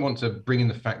 You don't want to bring in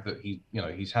the fact that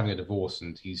he's having a divorce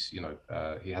and he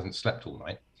hasn't slept all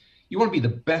night. You want to be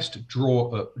the best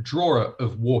drawer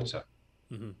of water.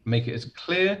 Mm-hmm. Make it as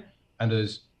clear and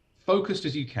as focused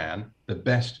as you can, the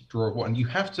best drawer of water. And you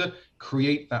have to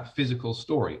create that physical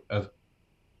story of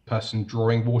person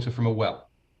drawing water from a well.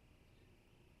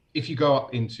 If you go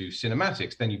up into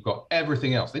cinematics, then you've got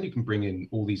everything else. Then you can bring in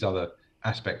all these other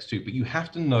aspects too. But you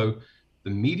have to know the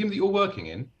medium that you're working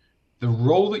in, the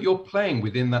role that you're playing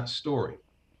within that story.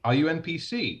 Are you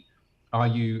NPC? Are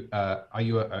you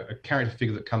a character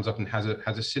figure that comes up and has a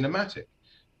cinematic?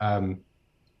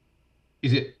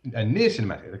 Is it a near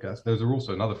cinematic? Those are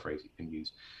also another phrase you can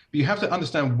use. But you have to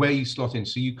understand where you slot in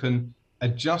so you can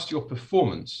adjust your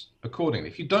performance accordingly.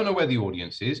 If you don't know where the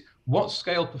audience is, what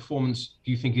scale performance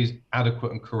do you think is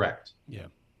adequate and correct? Yeah.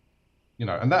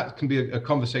 And that can be a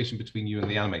conversation between you and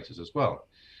the animators as well.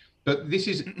 But this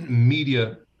is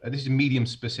medium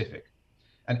specific.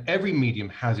 And every medium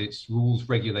has its rules,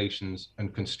 regulations,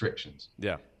 and constrictions.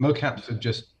 Yeah. Mocaps are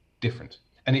just different.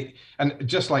 And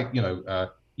just like,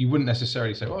 you wouldn't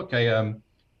necessarily say,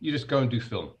 you just go and do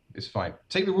film. It's fine.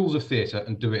 Take the rules of theater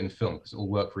and do it in film because it will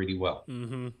work really well.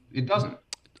 Mm-hmm. It doesn't.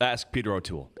 Ask Peter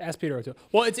O'Toole.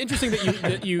 Well, it's interesting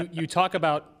that you talk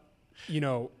about,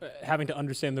 having to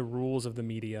understand the rules of the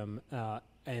medium.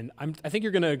 And I think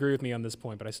you're going to agree with me on this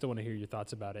point, but I still want to hear your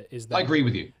thoughts about it. I agree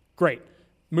with you. Great.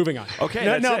 Moving on.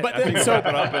 Okay.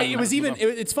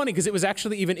 It's funny because it was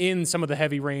actually even in some of the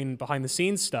Heavy Rain behind the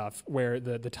scenes stuff where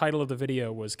the title of the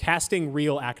video was Casting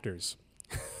Real Actors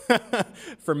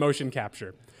for Motion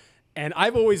Capture. And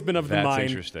I've always been of the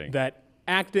mind that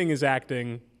acting is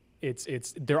acting.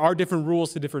 There are different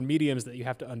rules to different mediums that you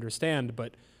have to understand,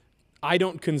 but I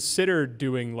don't consider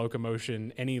doing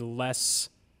locomotion any less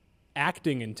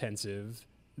acting intensive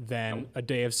than a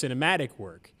day of cinematic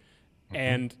work. Mm-hmm.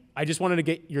 And I just wanted to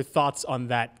get your thoughts on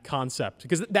that concept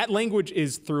because that language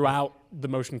is throughout the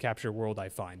motion capture world. I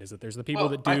find is that there's the people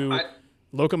that do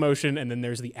locomotion and then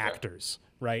there's the actors,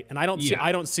 right? And I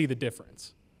don't see the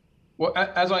difference. Well,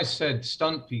 as I said,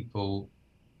 stunt people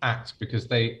act because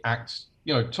they act.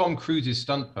 Tom Cruise's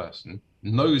stunt person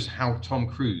knows how Tom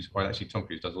Cruise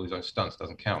does all his own stunts,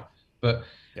 doesn't count. But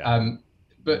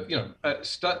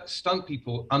stunt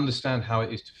people understand how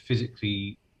it is to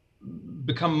physically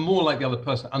become more like the other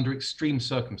person under extreme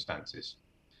circumstances.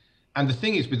 And the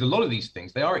thing is, with a lot of these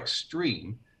things, they are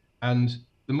extreme, And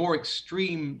the more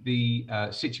extreme the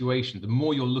situation, the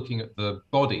more you're looking at the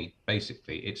body,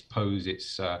 basically, its pose,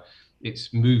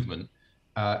 its movement,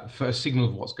 for a signal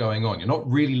of what's going on. You're not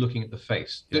really looking at the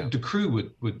face. Yeah. The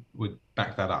crew would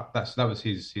back that up. That was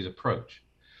his approach.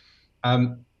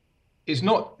 There's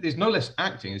no less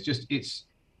acting. It's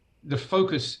the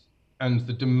focus and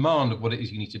the demand of what it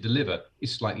is you need to deliver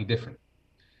is slightly different.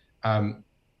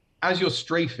 As you're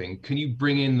strafing, can you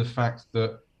bring in the fact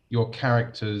that your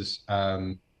character's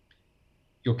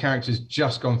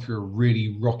just gone through a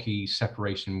really rocky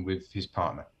separation with his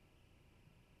partner?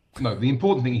 No, the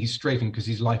important thing, he's strafing because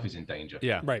his life is in danger.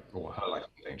 Yeah, right. Or her life is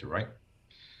in danger, right?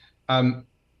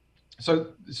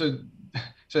 So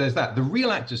there's that. The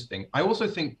real actors thing, I also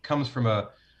think, comes from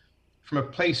a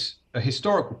place, a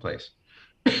historical place,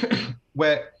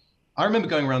 where I remember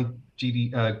going around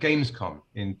Gamescom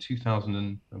in 2000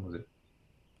 and when was it?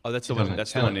 Oh, that's the one.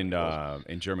 That's the one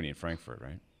in Germany, in Frankfurt,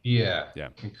 right? Yeah. Yeah.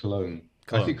 In Cologne.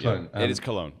 Cologne, I think Cologne. Yeah. It is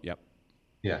Cologne. Yep.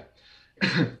 Yeah.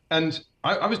 And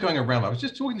I was going around. I was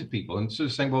just talking to people and sort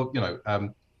of saying, well,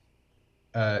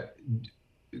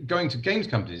 going to games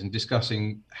companies and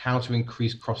discussing how to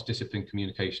increase cross-discipline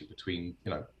communication between,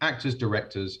 actors,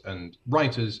 directors, and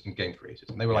writers and game creators.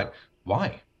 And they were like,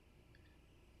 why?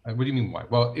 What do you mean why?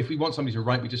 Well, if we want somebody to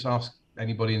write, we just ask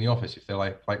anybody in the office if they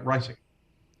like writing.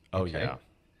 Oh, okay. Yeah.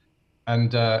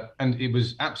 And it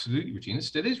was absolutely routine. It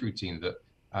still is routine that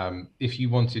if you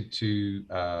wanted to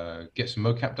get some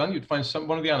mocap done, you'd find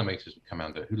one of the animators would come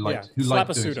out who liked slap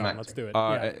doing a suit some on. acting. Let's do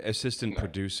it. Assistant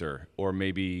producer, or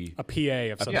maybe a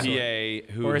PA of some sort.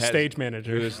 PA who or a stage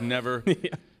manager who has never.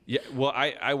 Yeah. Well,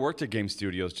 I worked at game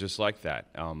studios just like that,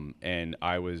 and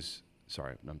I was.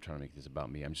 Sorry, I'm trying to make this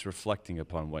about me. I'm just reflecting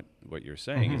upon what you're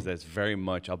saying. Is that's very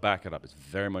much. I'll back it up. It's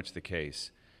very much the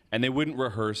case, and they wouldn't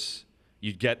rehearse.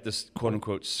 You'd get this quote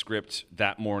unquote script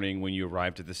that morning when you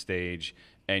arrived at the stage,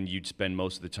 and you'd spend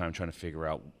most of the time trying to figure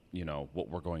out, what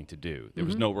we're going to do. There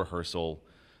was no rehearsal.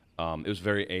 It was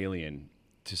very alien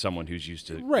to someone who's used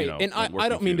to and I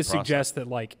don't mean to suggest that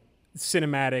like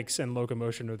cinematics and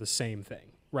locomotion are the same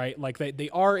thing. Right, like they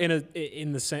are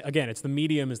in the same. Again, it's the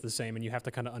medium is the same, and you have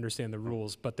to kind of understand the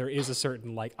rules. But there is a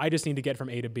certain I just need to get from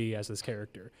A to B as this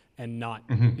character, and not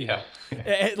and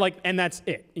that's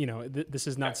it. This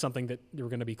is not something that you're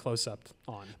going to be close up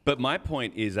on. But my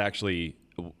point is actually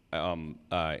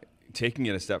taking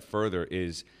it a step further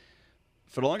is,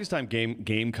 for the longest time,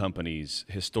 game companies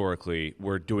historically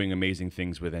were doing amazing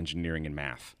things with engineering and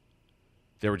math.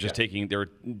 They were just they were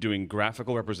doing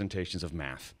graphical representations of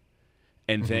math.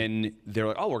 And then they're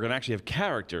like, oh, we're going to actually have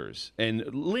characters and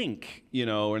Link,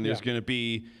 and there's going to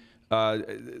be,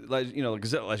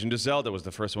 Legend of Zelda was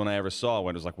the first one I ever saw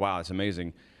when it was like, wow, it's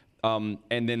amazing. And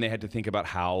then they had to think about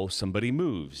how somebody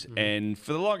moves. And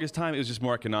for the longest time, it was just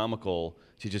more economical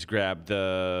to just grab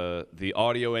the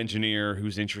audio engineer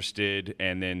who's interested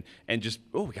and just,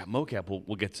 oh, we got mocap,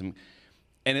 we'll get some.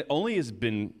 And it only has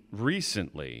been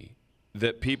recently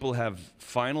that people have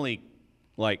finally,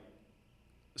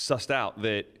 sussed out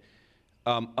that,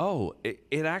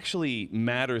 it actually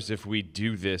matters if we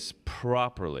do this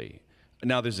properly.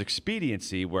 Now, there's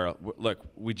expediency where, look,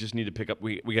 we just need to pick up,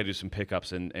 we got to do some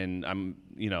pickups, and I'm,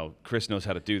 Chris knows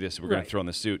how to do this, so we're going to throw in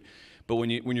the suit. But when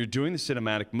you're doing the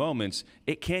cinematic moments,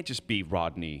 it can't just be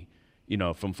Rodney,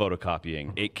 from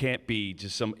photocopying. It can't be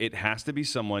just it has to be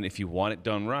someone, if you want it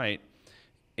done right,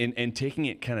 and taking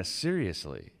it kind of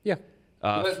seriously. Yeah.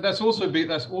 That's also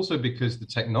because the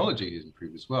technology has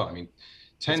improved as well. I mean,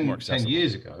 10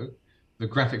 years ago, the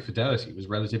graphic fidelity was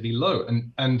relatively low,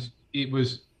 and it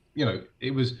was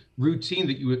routine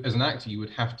that you would, as an actor, you would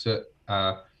have to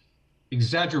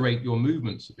exaggerate your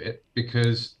movements a bit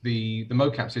because the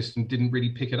mocap system didn't really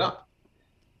pick it up.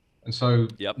 And so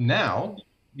now,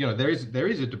 there is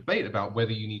a debate about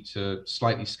whether you need to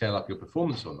slightly scale up your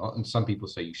performance or not, and some people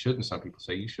say you should, and some people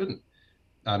say you shouldn't.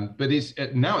 But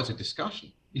now it's a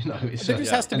discussion. There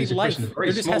just has to be life.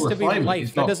 There just has to be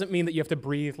life. That doesn't mean that you have to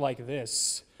breathe like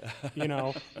this.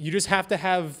 You just have to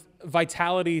have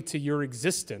vitality to your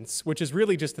existence, which is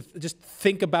really just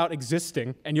think about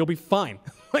existing, and you'll be fine.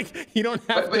 You don't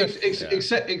have to.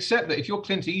 Except that if you're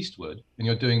Clint Eastwood and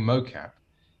you're doing mocap,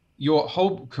 your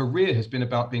whole career has been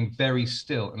about being very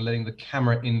still and letting the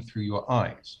camera in through your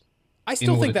eyes. I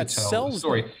still think that sells the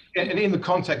story, and in the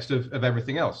context of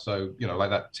everything else. So,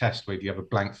 like that test where if you have a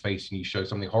blank face and you show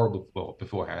something horrible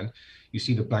beforehand, you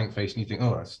see the blank face and you think,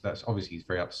 oh, that's obviously he's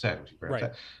very upset.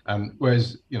 Upset.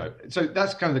 Whereas, so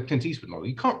that's kind of the Clint Eastwood model.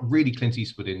 You can't really Clint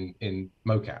Eastwood in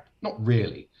mocap, not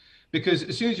really, because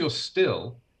as soon as you're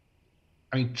still,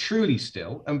 truly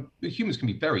still, and humans can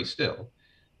be very still,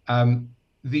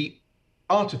 the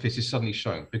artifice is suddenly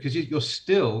shown because you're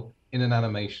still in an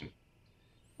animation.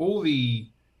 All the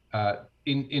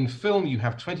in film you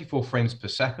have 24 frames per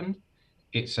second.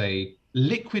 It's a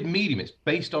liquid medium. It's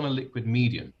based on a liquid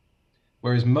medium,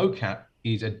 whereas mocap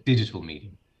is a digital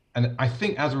medium. And I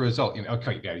think as a result,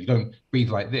 okay, yeah, you don't breathe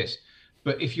like this,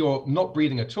 but if you're not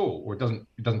breathing at all, or it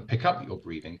doesn't pick up that you're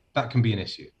breathing, that can be an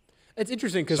issue. It's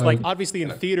interesting because, like, obviously in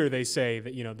theater they say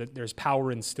that that there's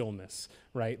power in stillness,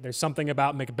 right? There's something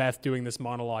about Macbeth doing this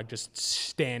monologue, just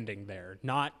standing there,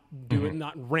 not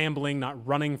rambling, not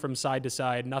running from side to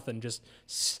side, nothing, just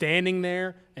standing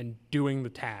there and doing the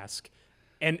task.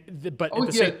 And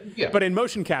but in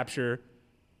motion capture,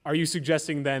 are you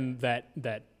suggesting then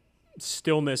that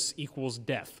stillness equals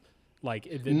death? Like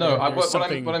no,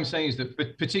 what I'm saying is that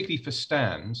particularly for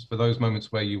stands, for those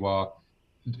moments where you are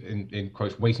in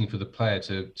quotes waiting for the player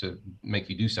to make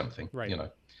you do something, right.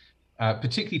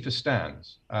 Particularly for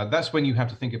stands, that's when you have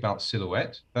to think about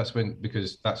silhouette.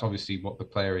 Because that's obviously what the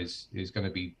player is going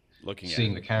to be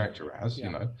seeing the character as.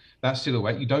 That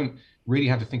silhouette. You don't really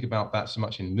have to think about that so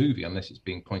much in movie unless it's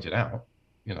being pointed out.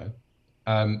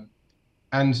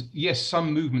 And yes,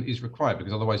 some movement is required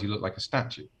because otherwise you look like a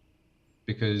statue.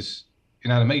 Because in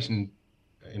animation,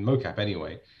 in mocap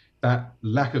anyway, that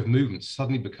lack of movement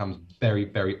suddenly becomes very,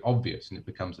 very obvious, and it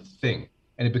becomes a thing,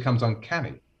 and it becomes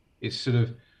uncanny. It's sort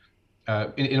of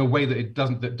in a way that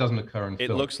doesn't occur in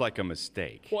film. It looks like a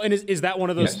mistake. Well, and is that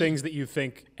one of those things that you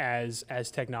think as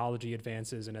technology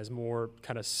advances and as more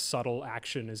kind of subtle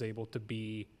action is able to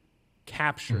be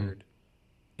captured,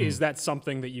 is that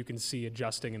something that you can see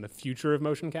adjusting in the future of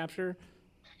motion capture?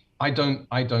 I don't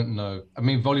know. I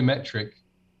mean, volumetric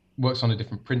works on a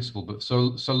different principle, but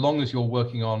so long as you're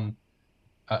working on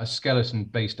a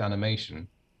skeleton-based animation,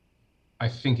 I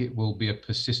think it will be a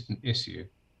persistent issue.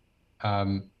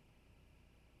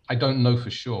 I don't know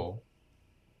for sure,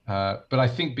 but I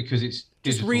think because it's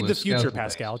just read the future,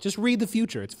 Pascal. Just read the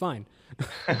future. It's fine.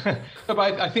 No, but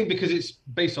I think because it's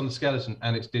based on the skeleton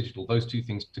and it's digital, those two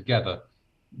things together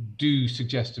do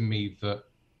suggest to me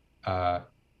that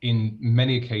in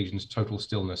many occasions, total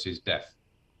stillness is death.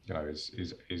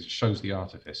 Shows the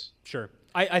artifice. Sure.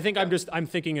 I think I'm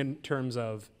thinking in terms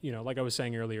of, like I was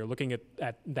saying earlier, looking at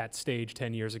that stage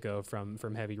 10 years ago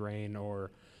from Heavy Rain,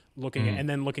 or looking at, and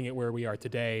then looking at where we are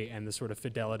today and the sort of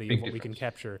fidelity of what we can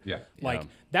capture. Yeah.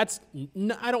 That's,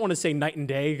 I don't want to say night and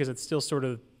day because it's still sort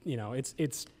of,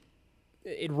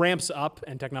 it ramps up,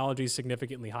 and technology is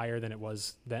significantly higher than it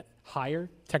was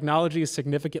Technology is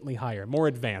significantly higher. More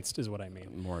advanced is what I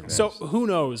mean. More advanced. So who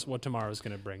knows what tomorrow's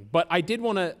going to bring. But I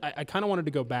kind of wanted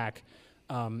to go back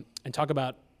and talk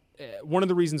about one of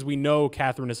the reasons we know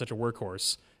Catherine is such a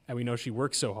workhorse and we know she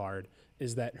works so hard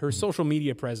is that her social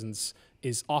media presence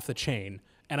is off the chain.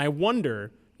 And I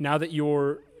wonder, now that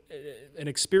you're an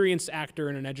experienced actor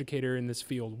and an educator in this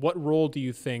field, what role do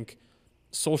you think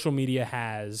social media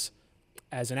has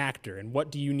as an actor, and what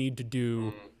do you need to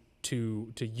do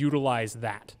to utilize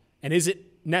that? And is it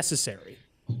necessary?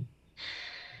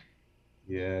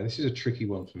 Yeah, this is a tricky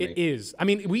one for me. It is. I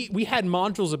mean, we had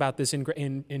modules about this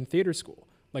in theater school.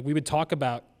 Like, we would talk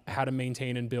about how to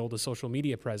maintain and build a social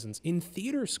media presence in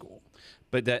theater school.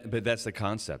 But that's the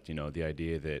concept, the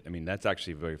idea that, I mean, that's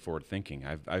actually very forward thinking.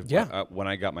 When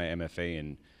I got my MFA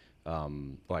in,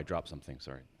 I dropped something.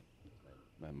 Sorry,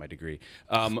 my degree.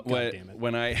 God damn it.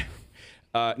 When I.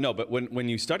 No, but when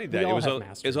you studied that, it was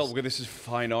all this is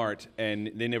fine art,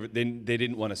 and they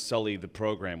didn't want to sully the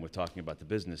program with talking about the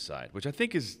business side, which I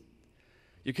think is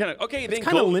you kind of okay. Then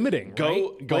kind of limiting.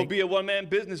 Go right? Be a one-man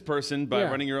business person by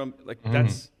running your own. Like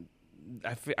that's,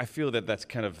 I feel that's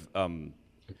kind of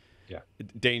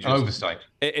dangerous. Oversight.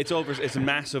 It's a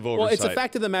massive oversight. Well, it's a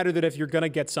fact of the matter that if you're going to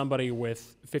get somebody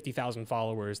with 50,000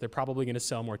 followers, they're probably going to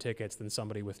sell more tickets than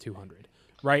somebody with 200,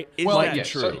 right? Is that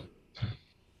true?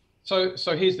 So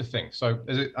here's the thing. So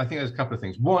I think there's a couple of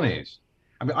things. One is,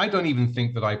 I mean, I don't even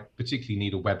think that I particularly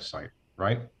need a website,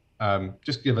 right?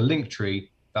 Just give a link tree,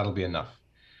 that'll be enough.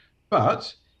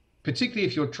 But particularly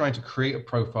if you're trying to create a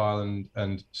profile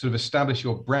and sort of establish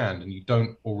your brand and you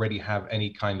don't already have any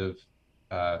kind of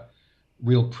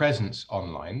real presence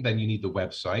online, then you need the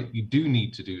website. You do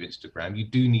need to do Instagram. You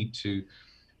do need to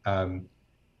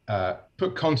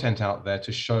put content out there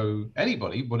to show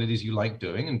anybody what it is you like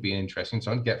doing and being interesting,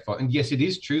 so on, and yes, it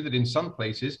is true that in some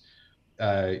places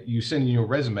you send in your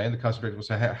resume and the customer will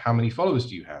say, how many followers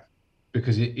do you have?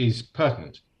 Because it is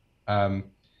pertinent.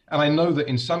 And I know that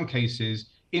in some cases,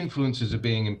 influencers are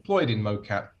being employed in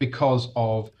mocap because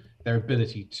of their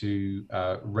ability to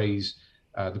raise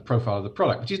the profile of the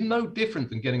product, which is no different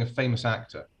than getting a famous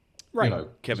actor. Right.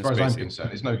 As far as I'm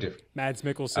concerned, it's no different. Mads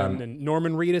Mikkelsen and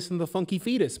Norman Reedus and the Funky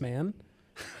Fetus, man.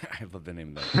 I love the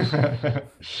name of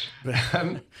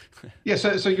that. Yeah,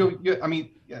 so I mean,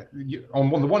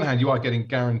 on the one hand, you are getting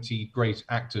guaranteed great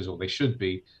actors, or they should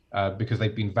be, because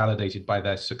they've been validated by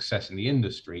their success in the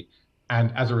industry,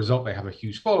 and as a result, they have a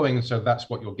huge following, and so that's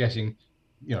what you're getting,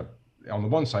 on the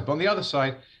one side. But on the other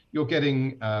side, you're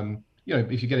getting,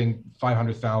 if you're getting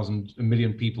 500,000, a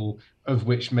million people, of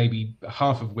which maybe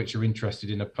half of which are interested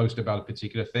in a post about a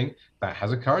particular thing, that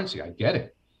has a currency. I get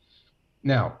it.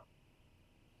 Now,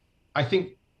 I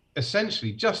think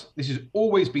essentially this has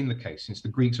always been the case since the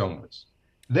Greeks onwards.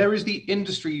 There is the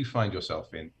industry you find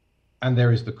yourself in, and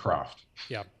there is the craft.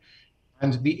 Yeah.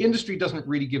 And the industry doesn't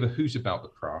really give a hoot about the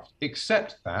craft,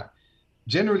 except that,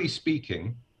 generally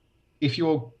speaking, if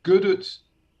you're good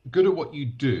at what you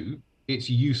do, it's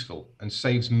useful and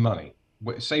saves money.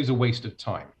 It saves a waste of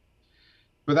time.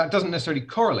 But that doesn't necessarily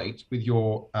correlate with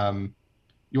your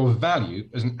value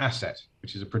as an asset,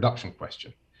 which is a production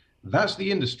question. That's the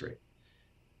industry.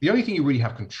 The only thing you really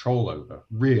have control over,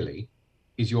 really,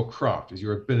 is your craft, is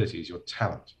your ability, is your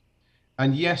talent.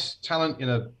 And yes, talent in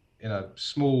a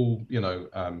small,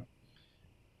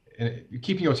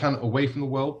 keeping your talent away from the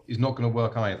world is not going to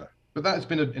work either. But that has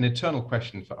been an eternal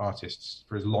question for artists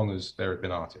for as long as there have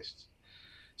been artists.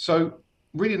 So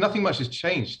really nothing much has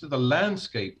changed. The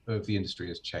landscape of the industry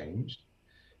has changed.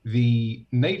 The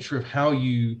nature of how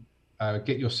you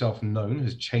get yourself known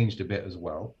has changed a bit as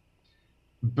well.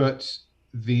 But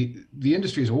the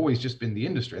industry has always just been the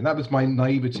industry. And that was my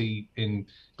naivety in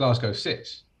Glasgow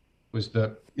 6, was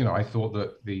that, I thought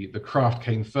that the craft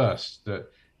came first, that,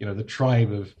 the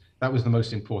tribe that was the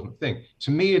most important thing.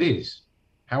 To me, it is.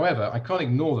 However, I can't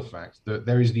ignore the fact that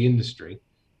there is the industry,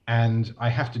 and I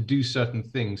have to do certain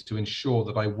things to ensure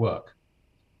that I work.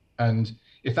 And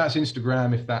if that's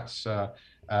Instagram, if that's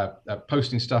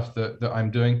posting stuff that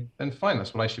I'm doing, then fine,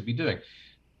 that's what I should be doing.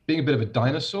 Being a bit of a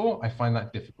dinosaur, I find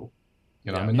that difficult.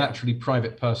 I'm a naturally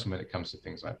private person when it comes to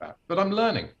things like that. But I'm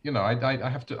learning.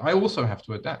 I also have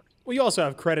to adapt. Well, you also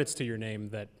have credits to your name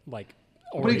that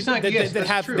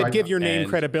that give your name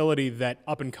credibility that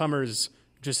up and comers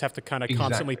just have to kind of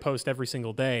constantly post every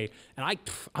single day. And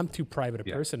I'm too private a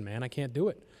person, man. I can't do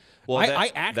it. Well,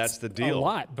 I act that's the deal. a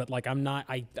lot, but I'm not.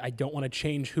 I don't want to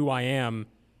change who I am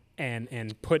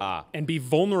and be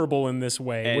vulnerable in this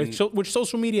way, which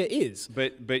social media is.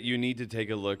 But you need to take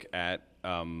a look at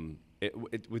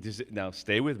now.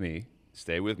 Stay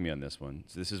with me on this one.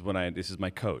 So this is my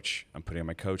coach. I'm putting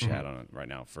my coach hat on right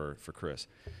now for Chris.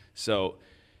 So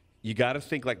you got to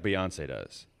think like Beyonce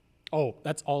does. Oh,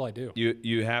 that's all I do.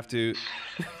 You have to.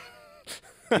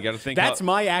 You got to think. That's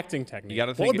my acting technique.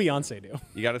 What would Beyonce do?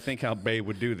 You got to think how Bey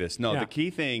would do this. No, the key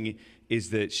thing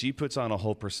is that she puts on a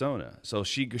whole persona. So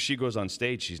she goes on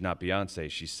stage. She's not Beyonce.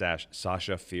 She's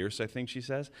Sasha Fierce, I think she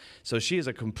says. So she is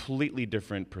a completely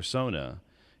different persona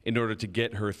in order to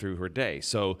get her through her day.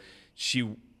 So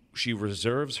she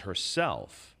reserves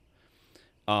herself,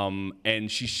 and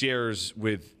she shares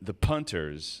with the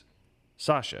punters,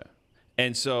 Sasha.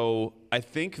 And so I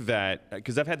think that,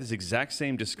 because I've had this exact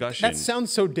same discussion. That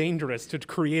sounds so dangerous, to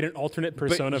create an alternate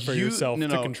persona for yourself to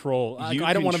control.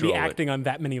 I don't want to be acting on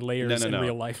that many layers in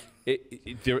real life.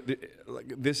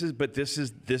 This is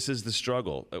the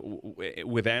struggle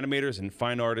with animators and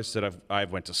fine artists that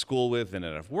I've went to school with and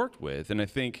that I've worked with. And I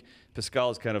think Pascal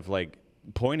is kind of like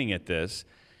pointing at this,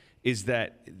 is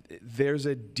that there's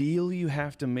a deal you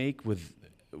have to make with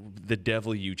the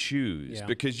devil you choose,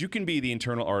 because you can be the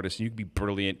internal artist and you can be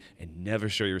brilliant and never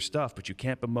show your stuff, but you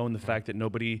can't bemoan the fact that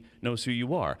nobody knows who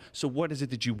you are. So what is it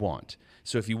that you want?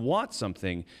 So if you want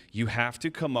something, you have to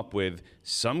come up with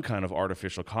some kind of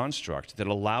artificial construct that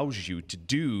allows you to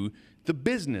do the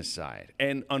business side.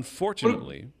 And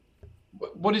unfortunately,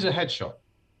 what is a headshot?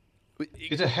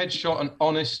 Is a headshot an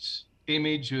honest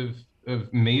image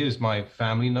of me as my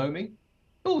family know me?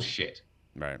 Bullshit.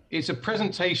 Right. It's a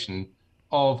presentation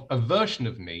of a version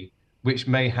of me which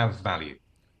may have value.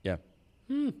 Yeah.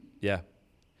 Yeah.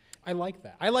 I like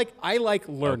that. I like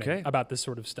learning about this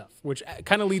sort of stuff, which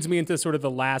kind of leads me into sort of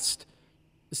the last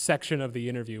section of the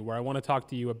interview, where I want to talk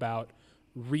to you about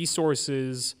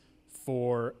resources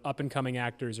for up-and-coming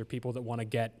actors or people that want to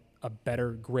get a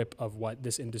better grip of what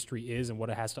this industry is and what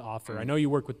it has to offer. I know you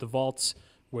work with the Vaults,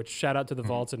 which shout out to the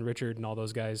Vaults and Richard and all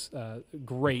those guys.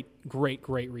 Great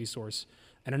resource.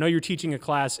 And I know you're teaching a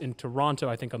class in Toronto,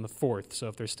 I think, on the 4th. So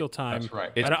if there's still time. That's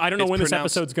right. I don't know when this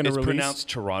episode's going to release. It's pronounced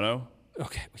Toronto.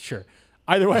 Okay, sure.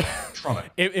 Either way, Toronto.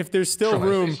 If there's still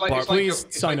room, please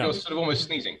sign up. You're sort of almost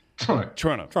sneezing.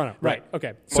 Toronto. Right.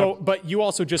 Okay. So, but you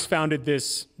also just founded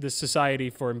this Society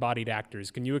for Embodied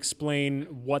Actors. Can you explain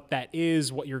what that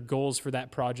is, what your goals for that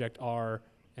project are,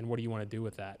 and what do you want to do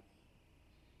with that?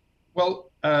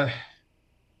 Well,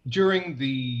 during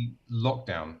the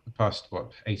lockdown, the past,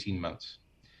 what, 18 months,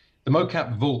 the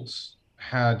Mocap Vaults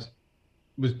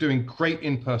was doing great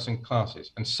in-person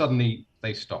classes, and suddenly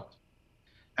they stopped.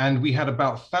 And we had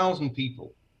about 1,000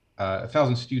 people,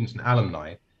 1,000 students and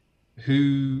alumni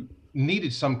who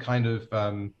needed some kind of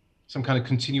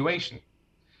continuation.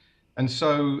 And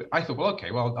so I thought, well,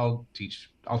 okay, well, I'll teach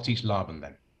Laban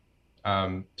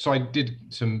then. So I did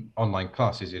some online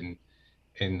classes in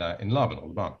Laban or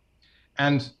Laban,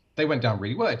 and they went down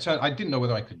really well. I didn't know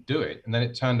whether I could do it, and then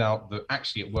it turned out that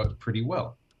actually it worked pretty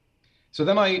well. So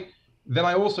then I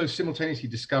also simultaneously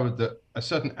discovered that a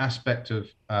certain aspect of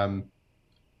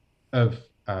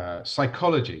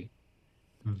psychology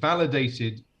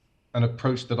validated an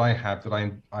approach that I have that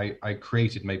I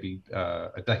created maybe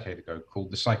a decade ago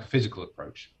called the psychophysical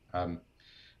approach,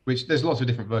 which there's lots of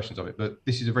different versions of it, but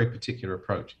this is a very particular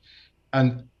approach.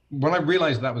 And when I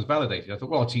realized that was validated, I thought,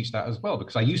 well, I'll teach that as well,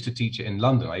 because I used to teach it in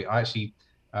London. I actually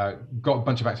got a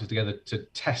bunch of actors together to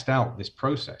test out this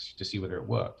process to see whether it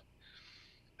worked.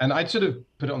 And I'd sort of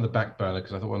put it on the back burner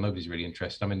because I thought, well, nobody's really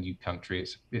interested. I'm in a new country.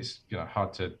 It's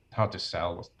hard to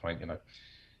sell. What's the point,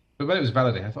 But when it was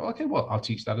validated, I thought, okay, well, I'll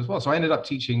teach that as well. So I ended up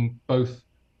teaching both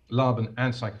Laban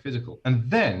and psychophysical. And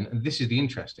then, and this is the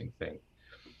interesting thing,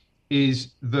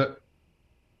 is that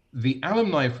the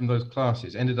alumni from those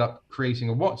classes ended up creating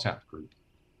a WhatsApp group.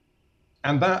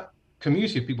 And that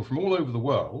community of people from all over the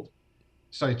world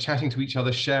started chatting to each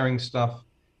other, sharing stuff.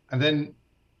 And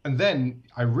then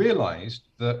I realized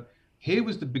that here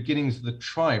was the beginnings of the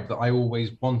tribe that I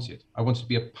always wanted. I wanted to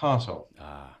be a part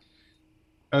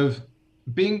of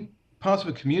being part of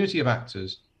a community of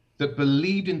actors that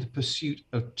believed in the pursuit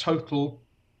of total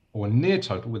or near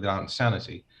total, without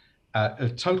insanity,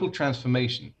 of total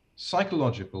transformation,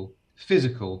 psychological,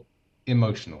 physical,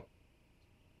 emotional.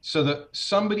 So that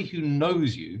somebody who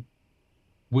knows you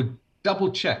would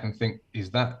double check and think, is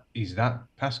that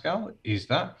Pascal? Is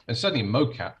that? And suddenly in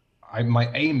mocap, my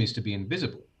aim is to be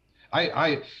invisible.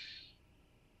 The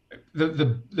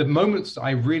moments that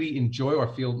I really enjoy or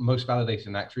feel most validated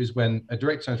in an actor is when a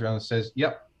director turns around and says,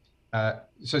 yep.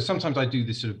 So sometimes I do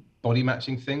this sort of body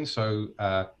matching thing. So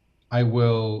I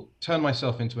will turn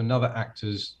myself into another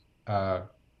actor's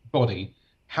body,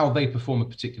 how they perform a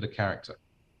particular character.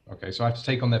 Okay, so I have to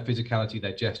take on their physicality,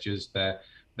 their gestures, their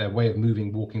way of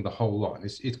moving, walking, the whole lot. And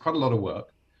it's quite a lot of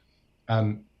work.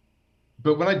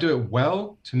 But when I do it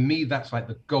well, to me, that's like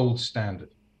the gold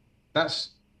standard.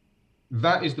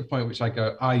 That is the point at which I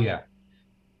go, yeah,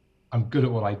 I'm good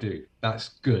at what I do. That's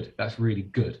good. That's really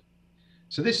good.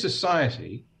 So this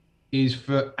society is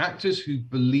for actors who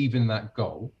believe in that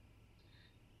goal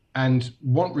and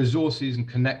want resources and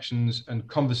connections and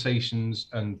conversations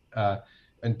and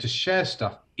to share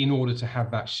stuff in order to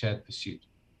have that shared pursuit.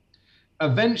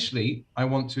 Eventually, I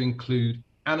want to include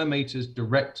animators,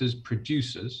 directors,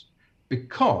 producers,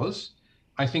 because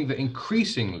I think that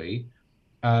increasingly,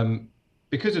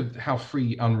 because of how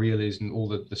free Unreal is and all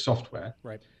the software,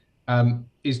 right,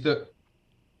 is that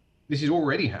this is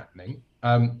already happening.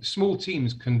 Small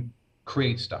teams can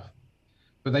create stuff,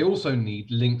 but they also need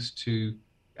links to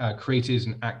creators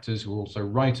and actors who are also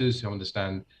writers, who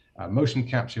understand motion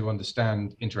capture, who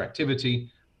understand interactivity,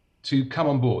 to come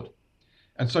on board.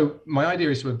 And so my idea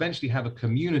is to eventually have a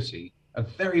community, a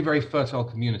very, very fertile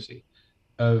community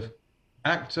of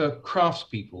actor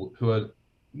craftspeople who are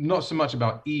not so much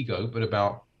about ego, but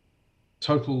about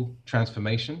total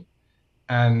transformation,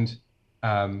 and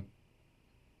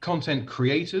content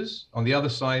creators on the other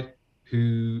side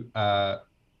who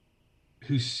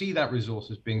see that resource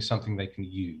as being something they can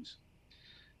use.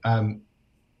 So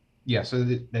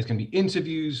there's going to be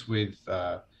interviews with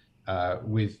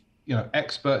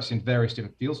experts in various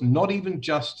different fields, not even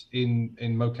just in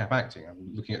mocap acting.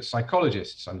 I'm looking at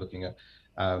psychologists. I'm looking at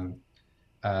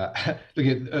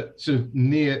sort of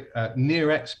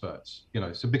near experts.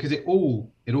 So because it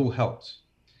all helps.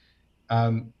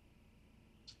 And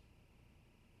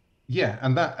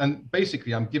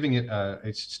basically I'm giving it.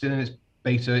 It's still in its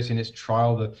beta. It's in its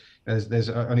trial. There's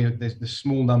only the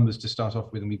small numbers to start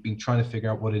off with, and we've been trying to figure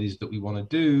out what it is that we want to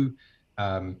do.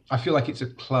 I feel like it's a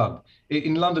club.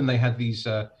 In London, they had these,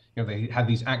 they had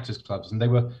these actors clubs, and they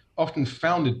were often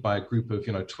founded by a group of,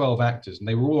 12 actors, and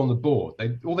they were all on the board.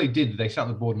 They sat on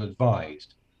the board and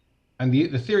advised. And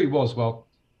the theory was, well,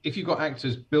 if you've got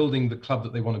actors building the club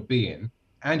that they want to be in,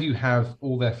 and you have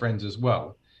all their friends as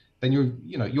well, then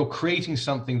you're creating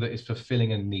something that is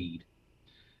fulfilling a need.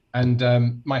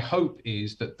 And my hope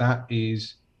is that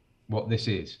is what this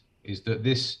is that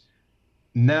this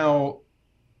now,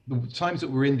 the times that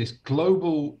we're in, this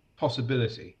global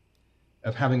possibility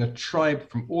of having a tribe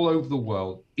from all over the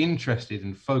world interested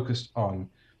and focused on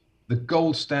the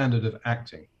gold standard of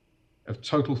acting, of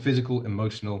total physical,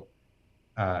 emotional,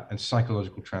 and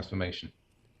psychological transformation.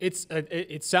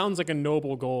 It sounds like a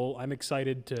noble goal. I'm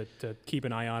excited to keep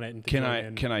an eye on it. And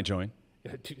Can I join?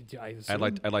 I'd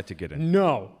like to get in.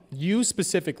 No, you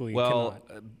specifically. Well,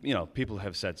 people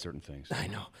have said certain things. I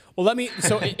know. Well, let me.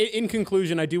 So, in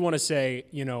conclusion, I do want to say,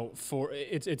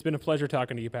 it's been a pleasure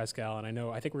talking to you, Pascal, and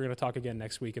I think we're going to talk again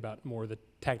next week about more of the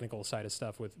technical side of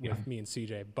stuff with me and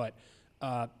CJ. But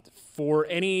for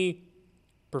any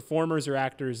performers or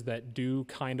actors that do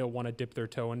kind of want to dip their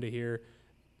toe into here,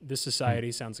 this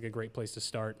society sounds like a great place to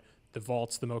start. The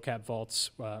vaults, the Mocap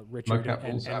vaults, Richard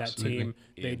and that team,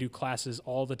 they do classes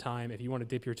all the time. If you want to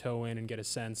dip your toe in and get a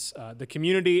sense, the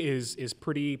community is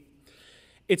pretty.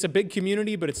 It's a big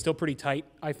community, but it's still pretty tight.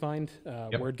 I find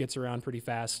word gets around pretty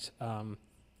fast, and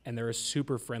they're a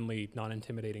super friendly,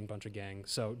 non-intimidating bunch of gang.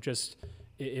 So just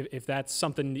if that's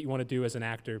something that you want to do as an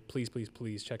actor,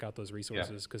 please check out those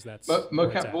resources because that's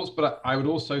Mocap vaults. But I would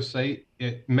also say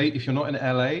if you're not in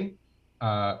LA.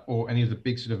 Or any of the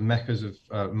big sort of meccas of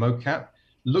mocap,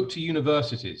 look to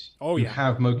universities who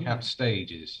have mocap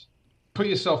stages. Put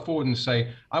yourself forward and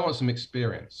say, I want some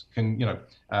experience. When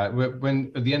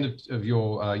at the end of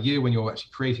your year, when you're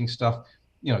actually creating stuff,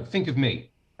 think of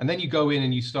me. And then you go in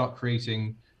and you start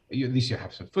creating, at least you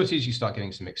have some footage, you start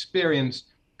getting some experience,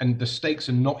 and the stakes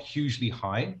are not hugely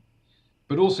high,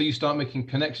 but also you start making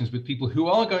connections with people who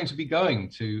are going to be going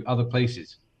to other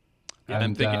places.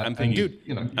 I'm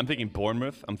thinking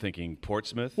Bournemouth. I'm thinking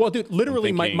Portsmouth. Well, dude,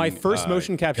 literally my first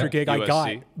motion capture gig I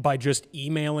got by just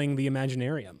emailing the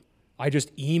Imaginarium. I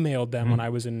just emailed them when I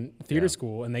was in theater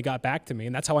school, and they got back to me,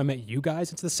 and that's how I met you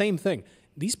guys. It's the same thing.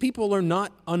 These people are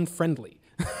not unfriendly.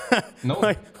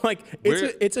 No,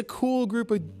 it's a cool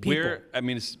group of people.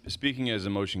 Speaking as a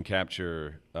motion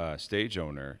capture stage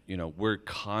owner, we're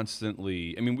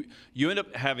constantly. You end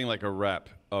up having like a rep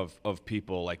of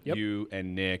people like you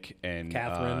and Nick and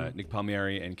Nick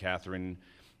Palmieri and Catherine.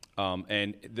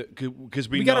 Because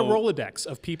we got a Rolodex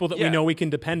of people that we know we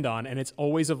can depend on, and it's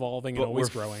always evolving and always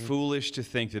growing. Foolish to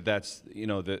think that's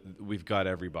that we've got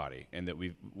everybody, and that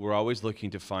we're always looking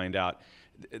to find out.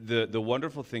 The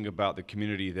wonderful thing about the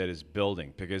community that is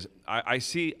building, because I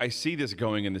see this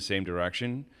going in the same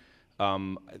direction.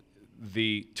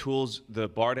 The tools, the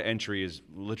bar to entry is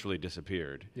literally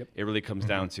disappeared. Yep. It really comes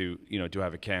down to do I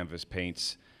have a canvas,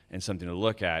 paints, and something to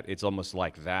look at. It's almost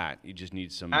like that. You just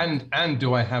need some. And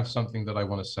do I have something that I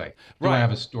want to say? Do I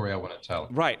have a story I want to tell?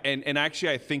 Right. And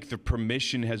actually, I think the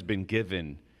permission has been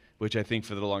given, which I think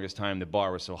for the longest time the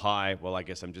bar was so high. Well, I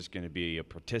guess I'm just going to be a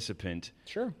participant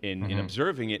in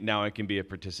observing it. Now I can be a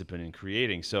participant in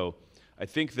creating. So I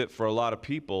think that for a lot of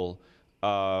people,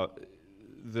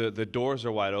 the doors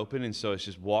are wide open, and so it's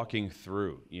just walking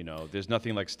through. There's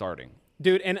nothing like starting.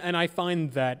 Dude, and I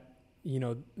find that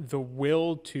the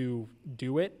will to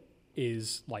do it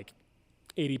is like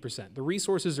 80%. The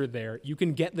resources are there. You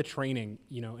can get the training,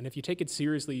 and if you take it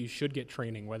seriously, you should get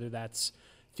training, whether that's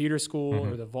theater school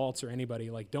or the vaults or anybody.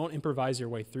 Like, don't improvise your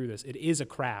way through this. It is a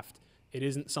craft. It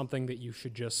isn't something that you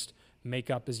should just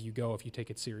make up as you go if you take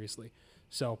it seriously.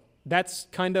 So that's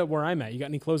kind of where I'm at. You got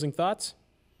any closing thoughts?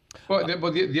 Well,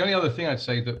 the only other thing I'd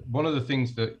say, that one of the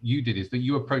things that you did is that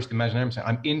you approached the Imaginarium saying,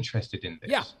 I'm interested in this.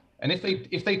 Yeah. And if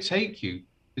they take you,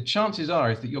 the chances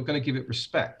are is that you're going to give it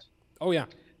respect. Oh, yeah.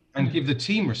 And give the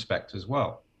team respect as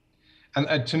well.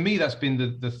 And to me, that's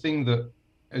been the thing that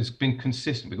has been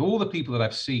consistent with all the people that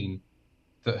I've seen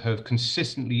that have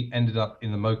consistently ended up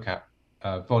in the mocap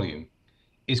volume,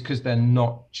 is because they're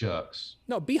not jerks.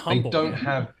 No, be humble.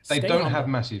 They don't have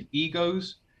massive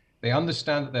egos. They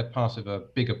understand that they're part of a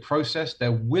bigger process.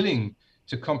 They're willing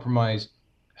to compromise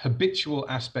habitual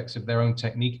aspects of their own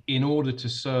technique in order to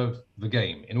serve the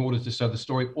game, in order to serve the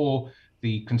story or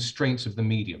the constraints of the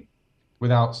medium,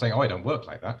 without saying, "Oh, I don't work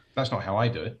like that. That's not how I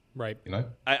do it." Right.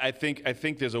 I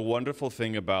think there's a wonderful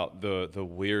thing about the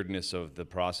weirdness of the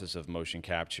process of motion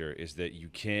capture is that you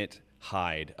can't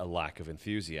hide a lack of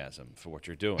enthusiasm for what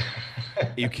you're doing.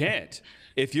 You can't.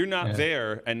 If you're not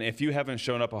there, and if you haven't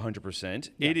shown up 100%,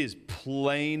 it is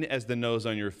plain as the nose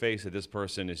on your face that this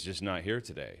person is just not here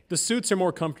today. The suits are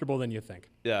more comfortable than you think.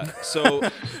 Yeah. So,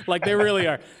 like, they really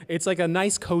are. It's like a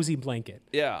nice cozy blanket.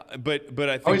 Yeah, but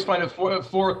I think I always find at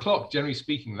 4 o'clock, generally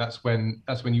speaking, that's when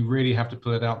you really have to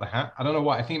pull it out the hat. I don't know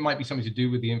why. I think it might be something to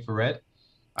do with the infrared.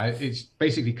 It's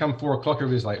basically come 4 o'clock,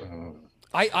 everybody's like,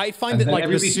 I find and that then like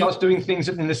everybody starts doing things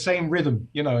in the same rhythm,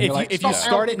 you know. And you're like, if you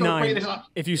start at 9,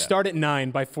 if you start at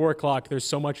 9, by 4 o'clock, there's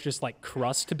so much just like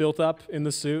crust built up in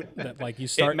the suit that like you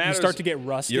start to get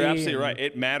rusty. You're absolutely right.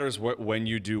 It matters when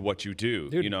you do what you do.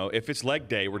 Dude, you know, if it's leg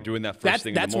day, we're doing that first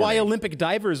thing in the morning. That's why Olympic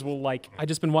divers will like. I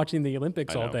just been watching the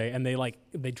Olympics all day, and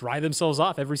they dry themselves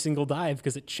off every single dive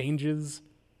because it changes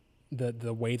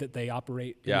the way that they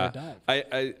operate in their dive.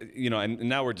 I you know, and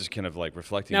now we're just kind of like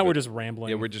reflecting. Now we're just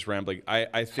rambling. Yeah, we're just rambling.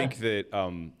 I think that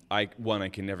I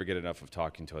can never get enough of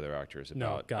talking to other actors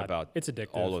about it's addictive.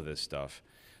 All of this stuff.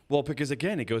 Well, because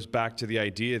again, it goes back to the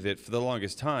idea that for the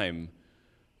longest time,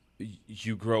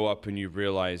 you grow up and you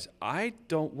realize, I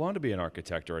don't want to be an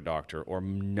architect or a doctor or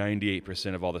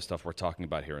 98% of all the stuff we're talking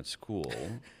about here in school.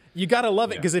 You gotta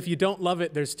love it, because if you don't love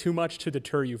it, there's too much to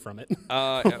deter you from it.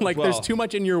 There's too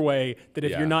much in your way that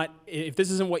if this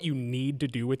isn't what you need to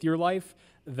do with your life,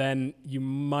 then you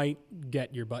might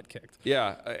get your butt kicked.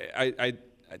 Yeah, I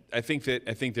think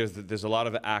there's a lot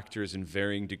of actors in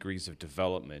varying degrees of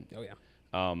development. Oh yeah.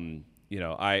 You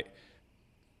know, I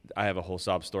have a whole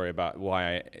sob story about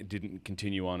why I didn't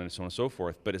continue on and so on and so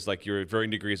forth. But it's like you're at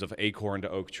varying degrees of acorn to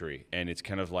oak tree, and it's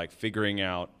kind of like figuring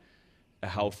out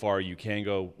how far you can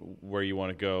go, where you want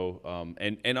to go,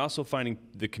 and also finding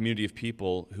the community of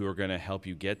people who are going to help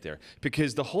you get there.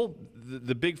 Because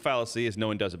the big fallacy is no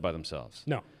one does it by themselves.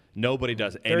 No. Nobody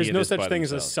does any of this by themselves. There is no such thing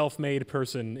themselves. as a self-made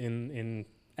person in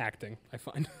acting, I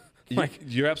find.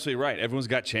 You're absolutely right. Everyone's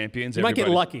got champions. You might get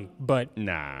lucky, but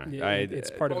nah, it's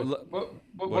part of it.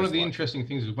 One of the interesting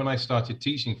things was when I started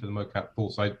teaching for the Mocap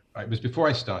course, it was before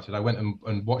I started, I went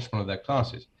and watched one of their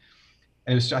classes.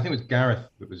 And I think it was Gareth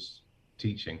that was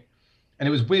teaching. And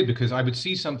it was weird because I would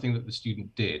see something that the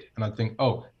student did and I'd think,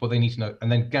 oh, well, they need to know.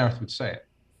 And then Gareth would say it.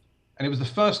 And it was the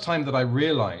first time that I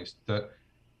realized that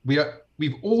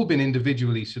we've all been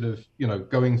individually sort of, you know,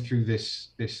 going through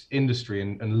this industry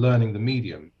and learning the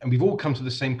medium. And we've all come to the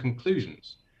same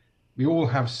conclusions. We all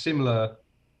have similar,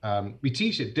 we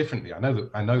teach it differently. I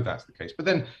know that's the case. But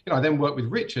then, you know, I then work with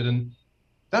Richard, and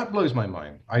that blows my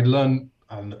mind. I learned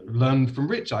from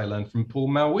Rich, I learned from Paul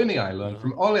Malwini, I learned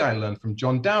from Ollie, I learned from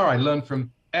John Dower, I learned from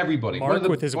everybody. Mark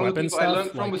with his weapon stuff. I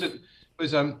learned from was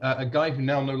a guy who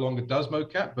now no longer does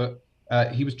mocap, but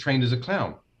he was trained as a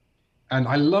clown, and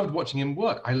I loved watching him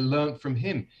work. I learned from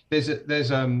him. There's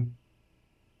the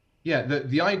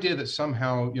idea that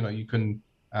somehow, you know, you can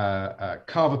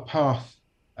carve a path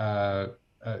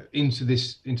into the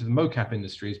mocap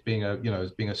industry as being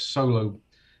a solo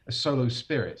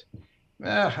spirit.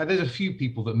 There's a few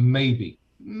people that maybe,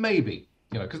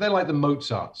 you know, because they're like the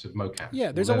Mozarts of mocap.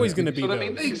 Yeah, there's always going to be those. I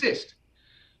mean, they exist,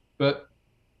 but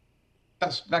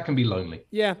that can be lonely.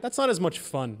 Yeah, that's not as much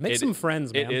fun. Make some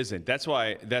friends, man. It isn't. That's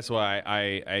why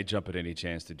I jump at any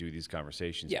chance to do these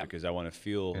conversations, because I want to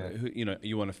feel, you know,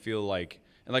 you want to feel like,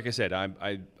 and like I said,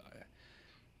 I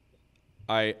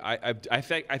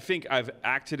think I've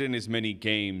acted in as many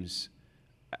games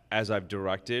as I've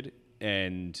directed,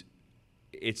 and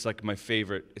it's like my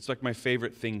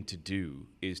favorite thing to do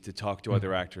is to talk to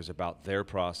other actors about their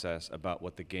process, about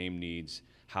what the game needs,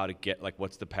 how to get, like,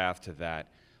 what's the path to that.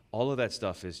 All of that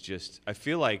stuff is just, I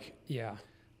feel like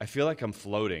I'm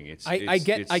floating. I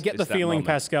get the feeling, moment.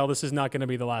 Pascal, this is not going to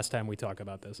be the last time we talk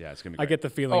about this. Yeah, it's going to be great. I get the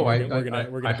feeling we're going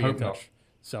to be in touch. Not.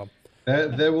 So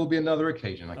there will be another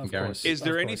occasion, I can guarantee. Is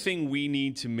there anything we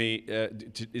need to make?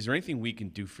 Is there anything we can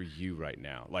do for you right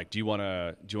now? Like, do you want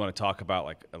to talk about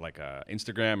like a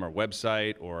Instagram or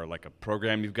website or like a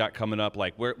program you've got coming up?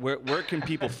 Like, where can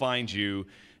people find you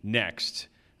next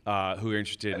who are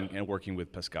interested in working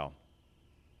with Pascal?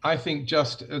 I think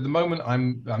just at the moment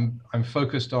I'm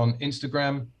focused on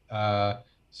Instagram.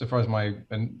 So far as my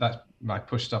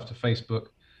push stuff to Facebook.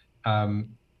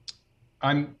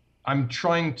 I'm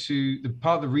trying to,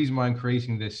 part of the reason why I'm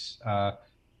creating this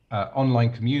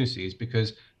online community is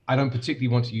because I don't particularly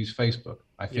want to use Facebook.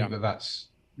 I think that's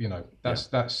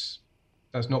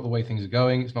not the way things are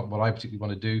going. It's not what I particularly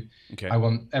want to do. Okay. I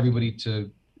want everybody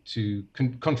to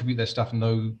contribute their stuff and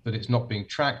know that it's not being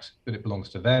tracked, that it belongs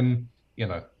to them, you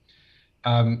know.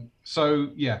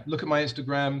 So yeah, look at my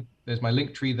Instagram. There's my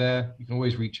link tree there. You can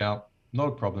always reach out. Not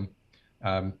a problem.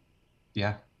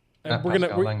 Yeah.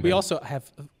 And we also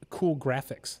have cool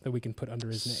graphics that we can put under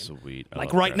his name. Sweet.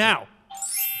 Like right now.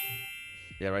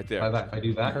 Yeah, right there. Like that. If I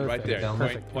do that. Perfect. Right there.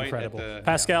 Perfect. Point incredible.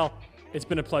 Pascal, it's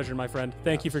been a pleasure, my friend.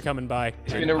 Thank you for coming by.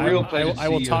 It's been a real pleasure. I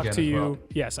will talk to you. Well.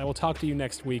 Yes, I will talk to you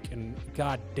next week. And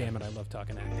God damn it, I love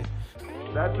talking acting.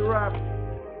 That's a wrap.